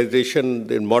 digitization,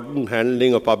 the modern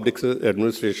handling of public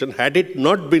administration, had it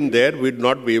not been there, we'd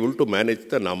not be able to manage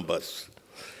the numbers.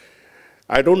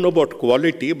 I don't know about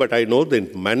quality, but I know the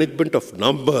management of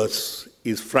numbers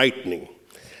is frightening.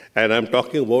 And I'm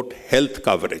talking about health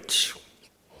coverage.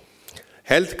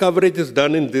 Health coverage is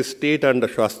done in this state under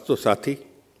Swasthya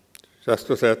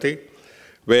Sathi,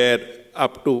 where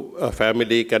up to a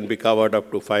family can be covered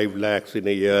up to 5 lakhs in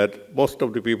a year. Most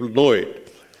of the people know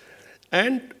it.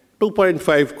 And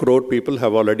 2.5 crore people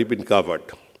have already been covered.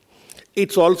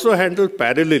 It's also handled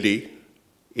parallelly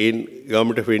in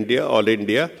Government of India, All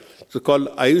India. It's called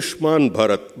Ayushman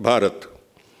Bharat,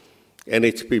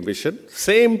 NHP mission.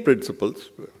 Same principles.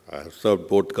 I have served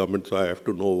both governments, so I have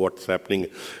to know what's happening.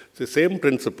 It's the same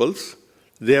principles.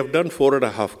 They have done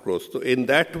 4.5 crores. So in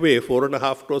that way,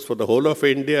 4.5 crores for the whole of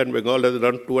India, and Bengal has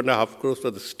done 2.5 crores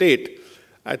for the state.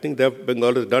 I think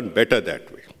Bengal has done better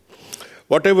that way.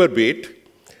 Whatever be it,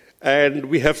 and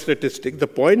we have statistics. The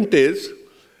point is,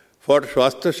 for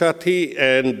Swasthya Sathi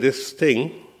and this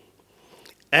thing,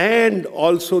 and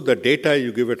also the data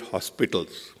you give at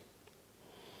hospitals,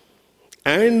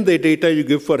 and the data you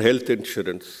give for health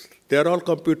insurance, they are all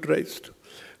computerized.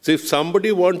 So if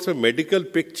somebody wants a medical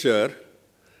picture,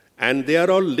 and they are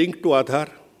all linked to Aadhaar.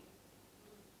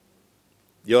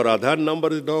 Your Aadhaar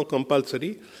number is now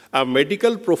compulsory. A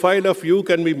medical profile of you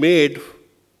can be made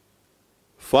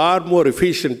far more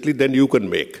efficiently than you can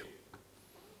make.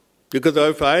 Because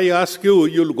if I ask you,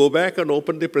 you'll go back and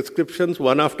open the prescriptions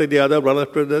one after the other, one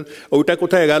after the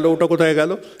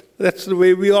other. That's the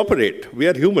way we operate. We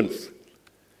are humans.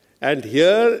 And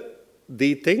here,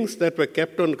 the things that were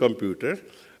kept on computer,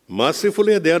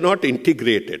 mercifully, they are not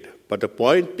integrated. But the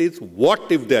point is, what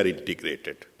if they are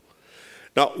integrated?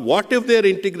 Now, what if they are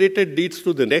integrated leads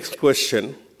to the next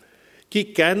question,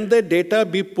 can the data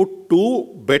be put to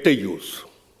better use?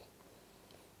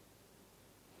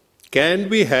 Can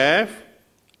we have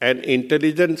an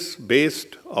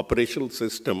intelligence-based operational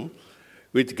system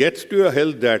which gets to your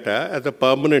health data as a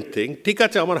permanent thing?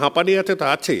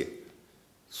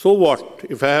 So what?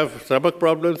 If I have stomach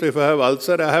problems, if I have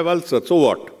ulcer, I have ulcer. So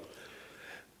what?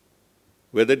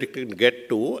 Whether it can get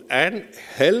to and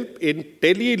help in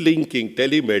telelinking,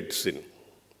 telemedicine.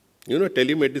 You know,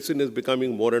 telemedicine is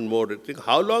becoming more and more.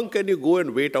 How long can you go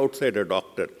and wait outside a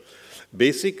doctor?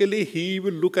 Basically, he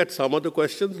will look at some of the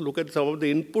questions, look at some of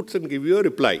the inputs and give you a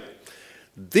reply.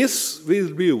 This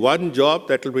will be one job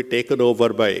that will be taken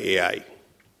over by AI.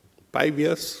 5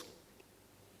 years.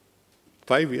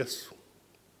 5 years.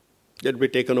 That will be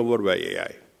taken over by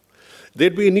AI. There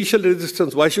will be initial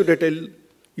resistance. Why should I tell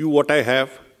you what I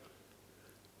have?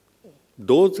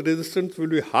 Those resistance will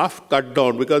be half cut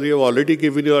down because you have already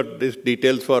given your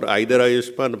details for either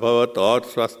Ayushman Bharat or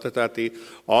Swasthya Sathi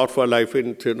or for life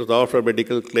insurance or for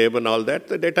medical claim and all that.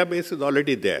 The database is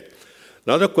already there.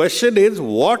 Now the question is,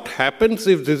 what happens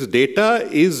if this data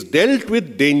is dealt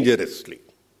with dangerously?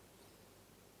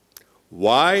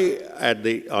 why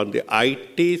on the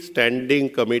IT Standing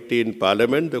Committee in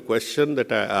Parliament, the question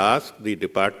that I asked the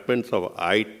departments of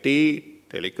IT,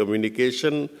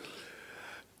 telecommunication,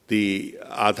 the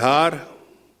Aadhaar,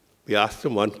 we asked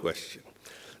them one question,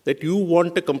 that you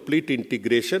want a complete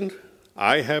integration.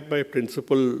 I have my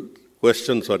principal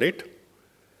questions on it,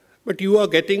 but you are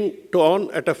getting on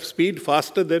at a speed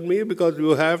faster than me because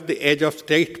you have the edge of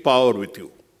state power with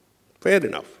you. Fair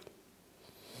enough.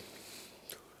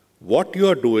 What you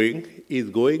are doing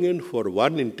is going in for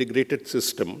one integrated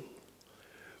system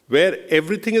where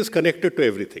everything is connected to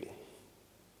everything.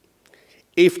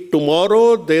 If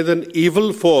tomorrow there's an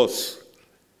evil force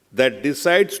that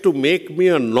decides to make me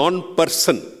a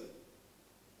non-person,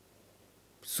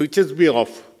 switches me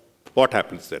off, what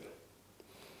happens then?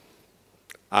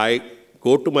 I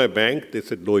go to my bank, they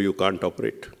said, no, you can't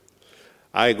operate.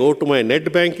 I go to my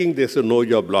net banking, they say, no,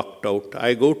 you're blocked out.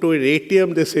 I go to an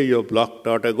ATM, they say, you're blocked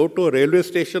out. I go to a railway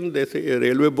station, they say,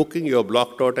 railway booking, you're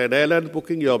blocked out. An airline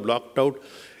booking, you're blocked out.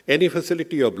 Any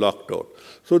facility, you're blocked out.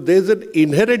 So there's an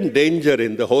inherent danger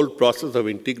in the whole process of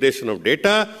integration of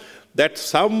data that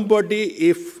somebody,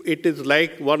 if it is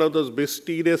like one of those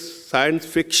mysterious science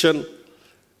fiction,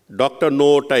 Dr.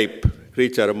 No type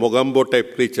creature, a Mogambo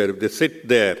type creature, if they sit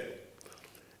there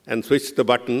and switch the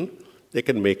button, they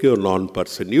can make you a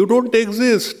non-person. You don't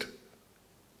exist.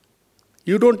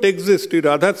 You don't exist. Your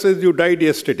Aadhaar says you died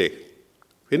yesterday.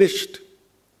 Finished.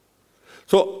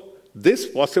 So this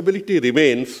possibility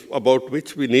remains about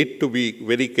which we need to be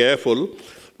very careful.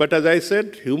 But as I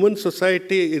said, human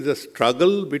society is a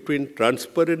struggle between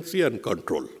transparency and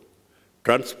control.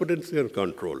 Transparency and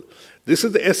control. This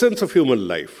is the essence of human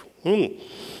life.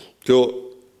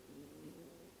 So,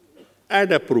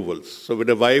 and approvals. So when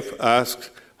a wife asks,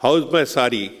 how is my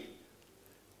sari?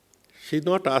 She's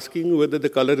not asking whether the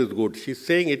color is good. She's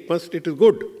saying it is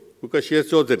good because she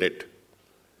has chosen it.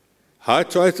 Her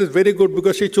choice is very good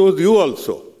because she chose you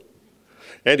also.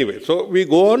 Anyway, so we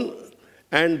go on,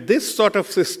 and this sort of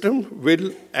system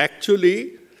will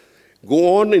actually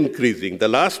go on increasing. The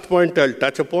last point I'll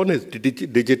touch upon is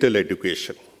digital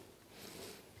education.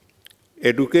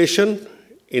 Education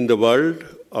in the world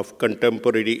of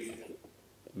contemporary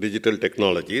digital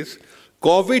technologies.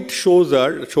 COVID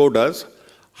showed us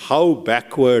how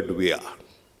backward we are.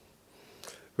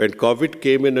 When COVID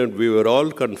came in and we were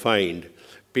all confined,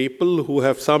 people who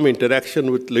have some interaction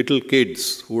with little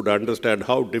kids would understand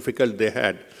how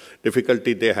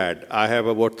difficulty they had. I have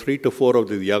about 3 to 4 of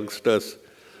these youngsters,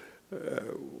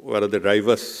 one of the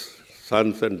drivers'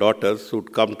 sons and daughters,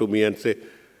 who'd come to me and say,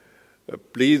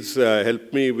 please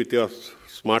help me with your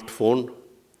smartphone,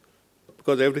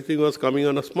 because everything was coming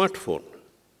on a smartphone.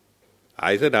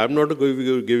 I said, I'm not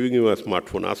giving you a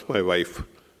smartphone. Ask my wife.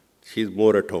 She's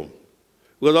more at home.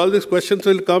 Because all these questions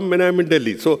will come when I'm in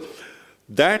Delhi. So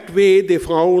that way they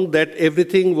found that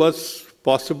everything was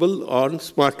possible on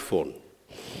smartphone.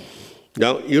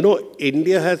 Now, you know,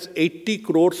 India has 80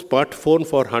 crore smartphone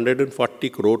for 140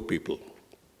 crore people.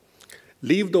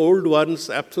 Leave the old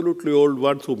ones, absolutely old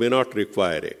ones who may not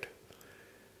require it.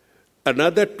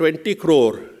 Another 20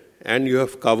 crore and you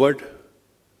have covered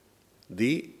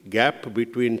the gap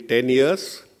between 10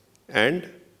 years and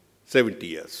 70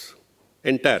 years.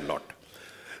 Entire lot.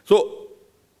 So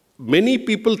many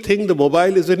people think the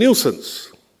mobile is a nuisance.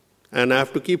 And I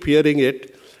have to keep hearing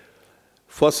it.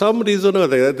 For some reason or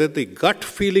the other, the gut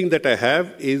feeling that I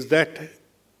have is that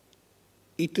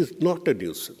it is not a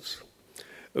nuisance.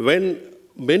 When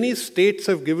many states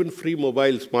have given free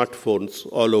mobile smartphones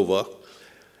all over,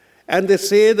 and they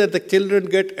say that the children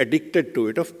get addicted to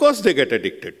it. Of course they get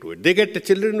addicted to it. The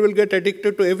children will get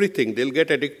addicted to everything. They'll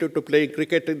get addicted to playing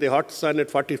cricket in the hot sun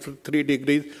at 43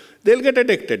 degrees. They'll get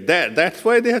addicted. That's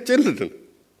why they are children.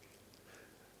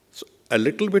 So a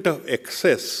little bit of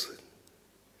excess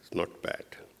is not bad.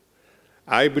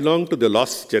 I belong to the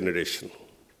lost generation.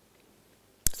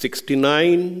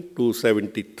 69 to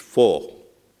 74.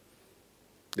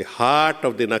 The heart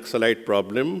of the Naxalite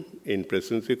problem in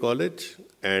Presidency College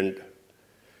and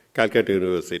Calcutta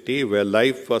University, where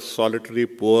life was solitary,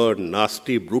 poor,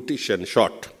 nasty, brutish, and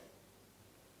short.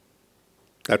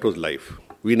 That was life.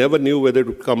 We never knew whether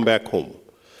to come back home.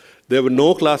 There were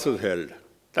no classes held.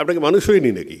 It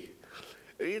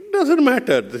doesn't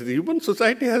matter. The human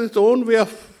society has its own way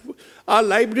of... Our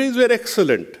libraries were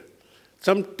excellent.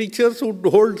 Some teachers would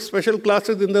hold special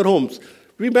classes in their homes.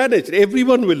 We managed.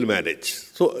 Everyone will manage.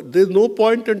 So there's no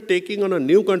point in taking on a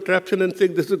new contraption and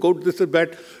saying this is good, this is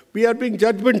bad. We are being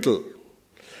judgmental.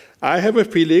 I have a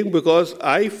feeling, because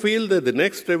I feel that the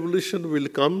next revolution will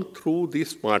come through the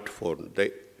smartphone,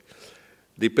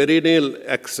 the perennial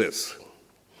access,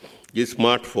 the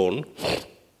smartphone.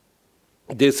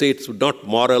 They say it's not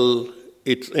moral,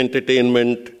 it's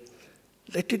entertainment.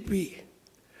 Let it be.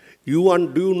 Do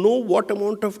you know what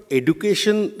amount of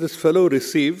education this fellow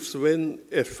receives when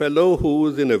a fellow who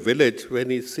is in a village, when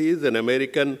he sees an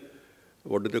American,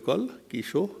 what do they call, key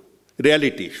show?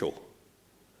 Reality show.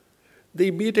 The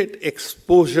immediate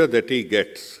exposure that he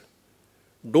gets,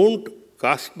 don't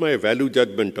cast my value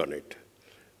judgment on it.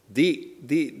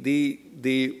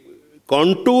 The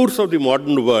contours of the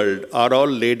modern world are all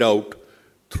laid out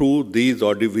through these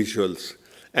audiovisuals,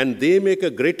 and they make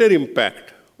a greater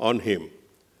impact on him.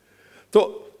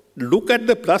 So look at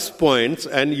the plus points,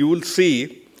 and you will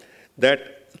see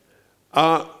that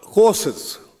our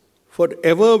courses,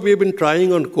 forever we've been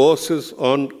trying on courses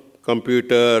on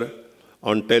computer,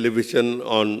 on television,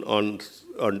 on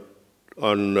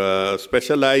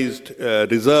specialized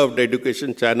reserved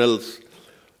education channels,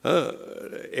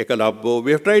 Ekalabbo,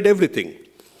 we have tried everything.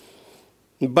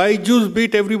 Byju's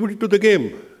beat everybody to the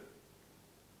game.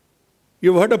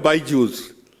 You've heard of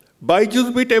Byju's.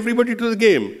 Byju's beat everybody to the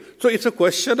game. So it's a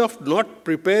question of not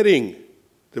preparing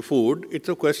the food. It's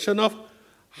a question of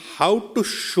how to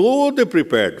show the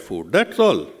prepared food. That's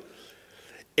all.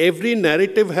 Every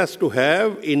narrative has to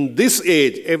have, in this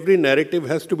age, every narrative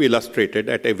has to be illustrated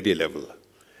at every level.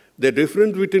 The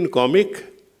difference between comic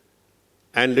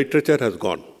and literature has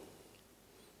gone.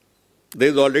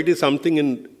 There's already something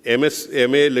in MA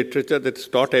literature that's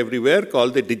taught everywhere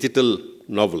called the digital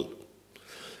novel.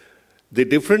 The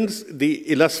difference, the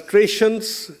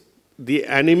illustrations, the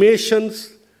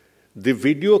animations, the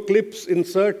video clips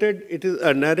inserted,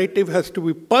 a narrative has to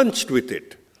be punched with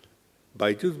it.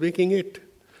 Byju's making it.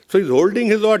 So he's holding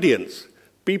his audience.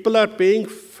 People are paying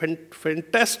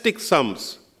fantastic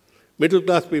sums, middle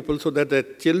class people, so that their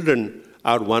children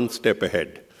are one step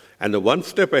ahead. And the one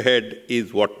step ahead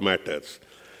is what matters.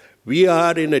 We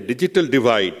are in a digital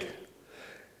divide.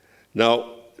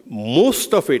 Now,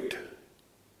 most of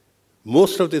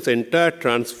this entire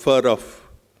transfer of,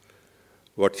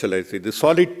 what shall I say, the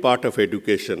solid part of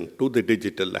education to the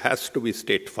digital has to be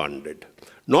state-funded,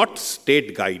 not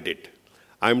state-guided.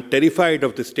 I'm terrified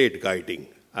of the state guiding.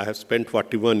 I have spent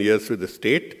 41 years with the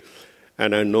state,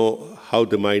 and I know how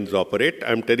the minds operate.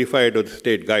 I'm terrified of the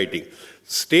state guiding.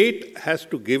 State has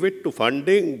to give it to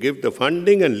funding, give the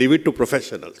funding, and leave it to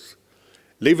professionals.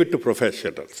 Leave it to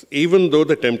professionals, even though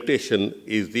the temptation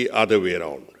is the other way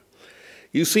around.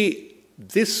 You see,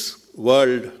 this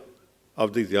world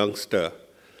of this youngster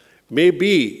may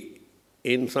be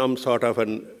in some sort of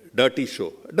a dirty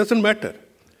show. It doesn't matter.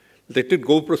 Let it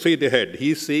go, proceed ahead.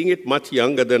 He's seeing it much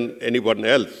younger than anyone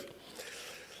else.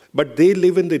 But they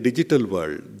live in the digital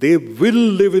world. They will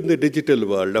live in the digital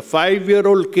world. A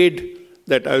 5-year-old kid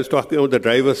that I was talking about, the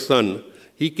driver's son,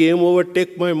 he came over,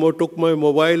 took my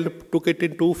mobile, took it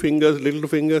in 2 fingers, little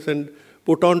fingers, and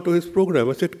put on to his program.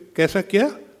 I said, "Kaisa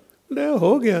kya?"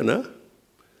 Ho gaya na.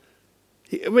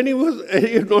 When he was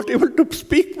not able to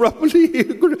speak properly,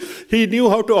 he knew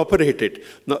how to operate it.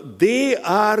 Now, they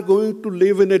are going to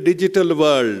live in a digital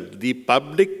world. The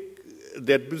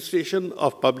administration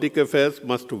of public affairs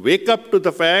must wake up to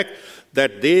the fact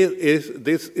that this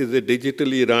is a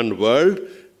digitally run world.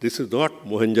 This is not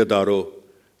Mohenjo-daro.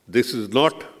 This is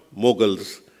not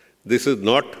Mughals. This is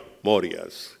not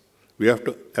Mauryas. We have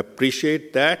to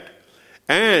appreciate that,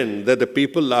 and that the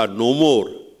people are no more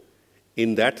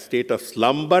in that state of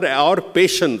slumber or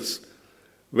patience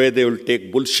where they will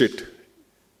take bullshit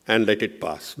and let it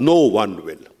pass. No one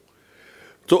will.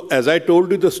 So as I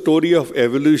told you the story of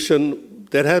evolution,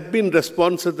 there have been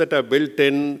responses that are built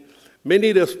in,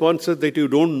 many responses that you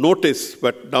don't notice,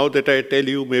 but now that I tell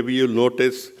you, maybe you'll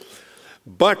notice.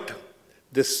 But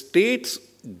the state's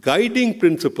guiding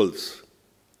principles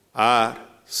are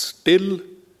still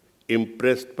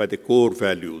impressed by the core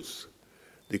values.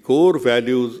 The core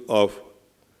values of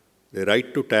the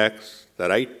right to tax, the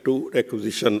right to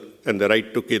requisition, and the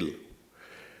right to kill.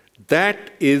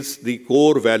 That is the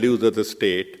core values of the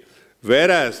state,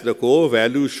 whereas the core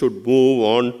values should move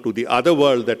on to the other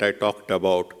world that I talked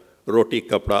about, roti,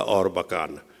 kapda, or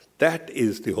makan. That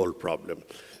is the whole problem.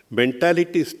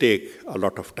 Mentalities take a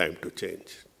lot of time to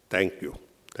change. Thank you.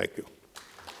 Thank you.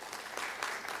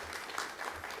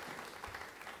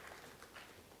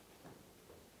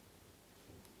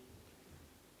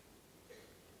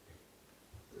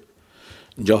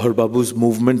 Jawhar Babu's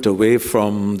movement away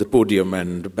from the podium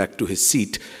and back to his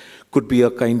seat could be a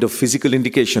kind of physical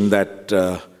indication that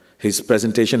his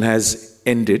presentation has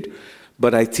ended.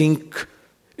 But I think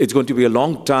it's going to be a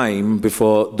long time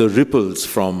before the ripples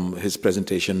from his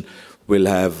presentation will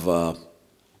have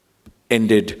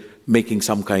ended making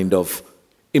some kind of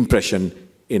impression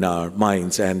in our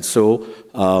minds. And so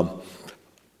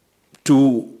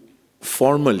to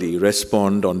formally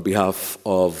respond on behalf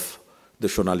of the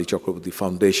Shonali Chakraborty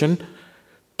Foundation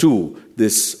to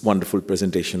this wonderful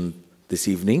presentation this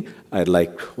evening, I'd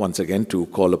like once again to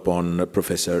call upon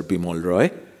Professor Bimal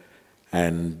Roy,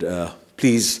 and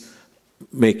please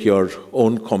make your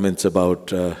own comments about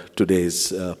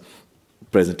today's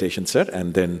presentation, sir,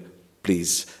 and then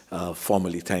please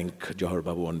formally thank Jawhar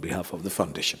Babu on behalf of the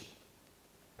foundation.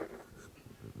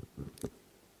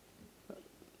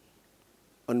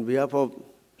 On behalf of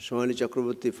Shonali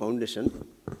Chakraborty Foundation,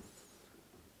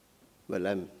 well,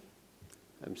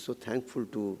 I'm so thankful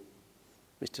to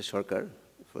Mr. Sircar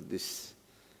for this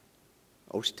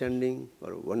outstanding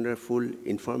or wonderful,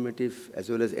 informative, as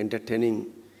well as entertaining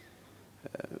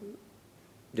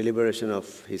deliberation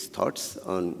of his thoughts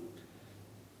on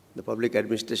the public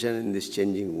administration in this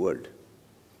changing world.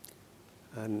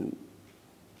 And,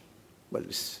 well,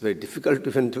 it's very difficult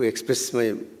even to express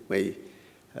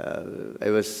I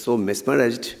was so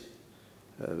mesmerized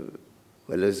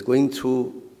while I was going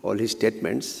through all his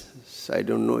statements, so I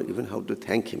don't know even how to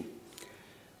thank him.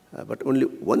 But only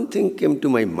one thing came to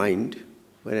my mind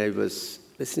when I was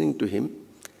listening to him,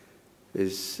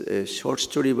 is a short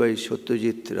story by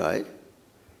Satyajit Ray,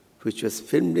 which was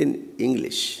filmed in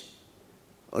English,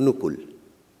 Anukul.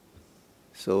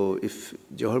 So if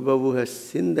Jawhar Babu has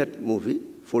seen that movie,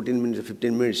 14 minutes or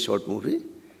 15 minutes short movie,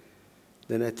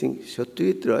 then I think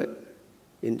Satyajit Ray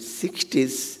in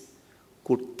 60s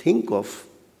could think of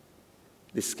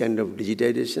this kind of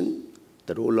digitization,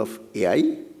 the role of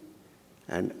AI,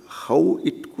 and how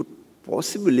it could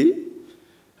possibly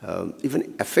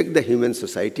even affect the human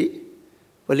society.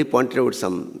 Well, he pointed out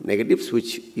some negatives,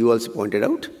 which you also pointed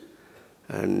out.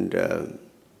 And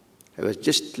I was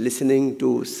just listening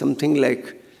to something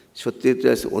like Satyajit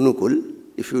Ray's Anukul.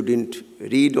 If you didn't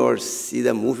read or see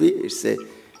the movie, we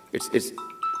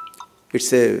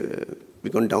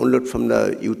can download from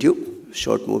the YouTube,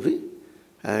 short movie,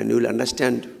 and you will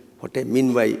understand what I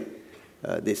mean by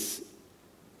this.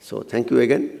 So thank you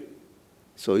again.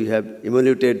 So you have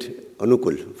emulated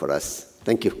Anukul for us.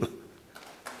 Thank you.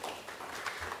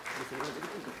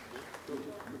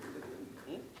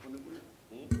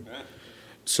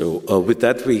 So with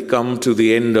that, we come to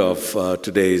the end of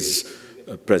today's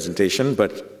presentation.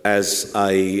 But as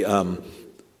I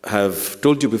have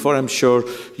told you before, I'm sure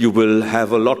you will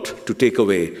have a lot to take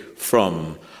away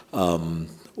from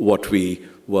what we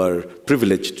were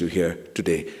privileged to hear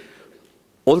today.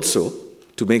 Also,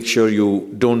 to make sure you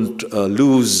don't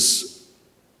lose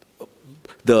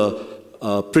the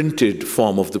printed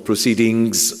form of the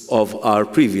proceedings of our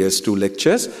previous two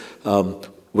lectures,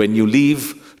 when you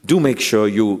leave, do make sure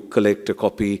you collect a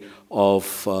copy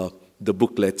of the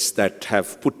booklets that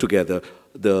have put together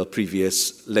the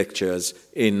previous lectures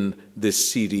in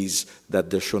this series that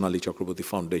the Shonali Chakraborty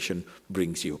Foundation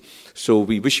brings you. So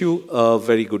we wish you a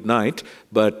very good night,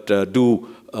 but do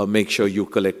make sure you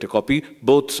collect a copy,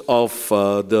 both of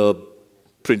the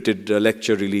printed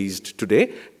lecture released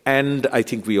today, and I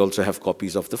think we also have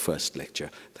copies of the first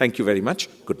lecture. Thank you very much.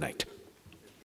 Good night.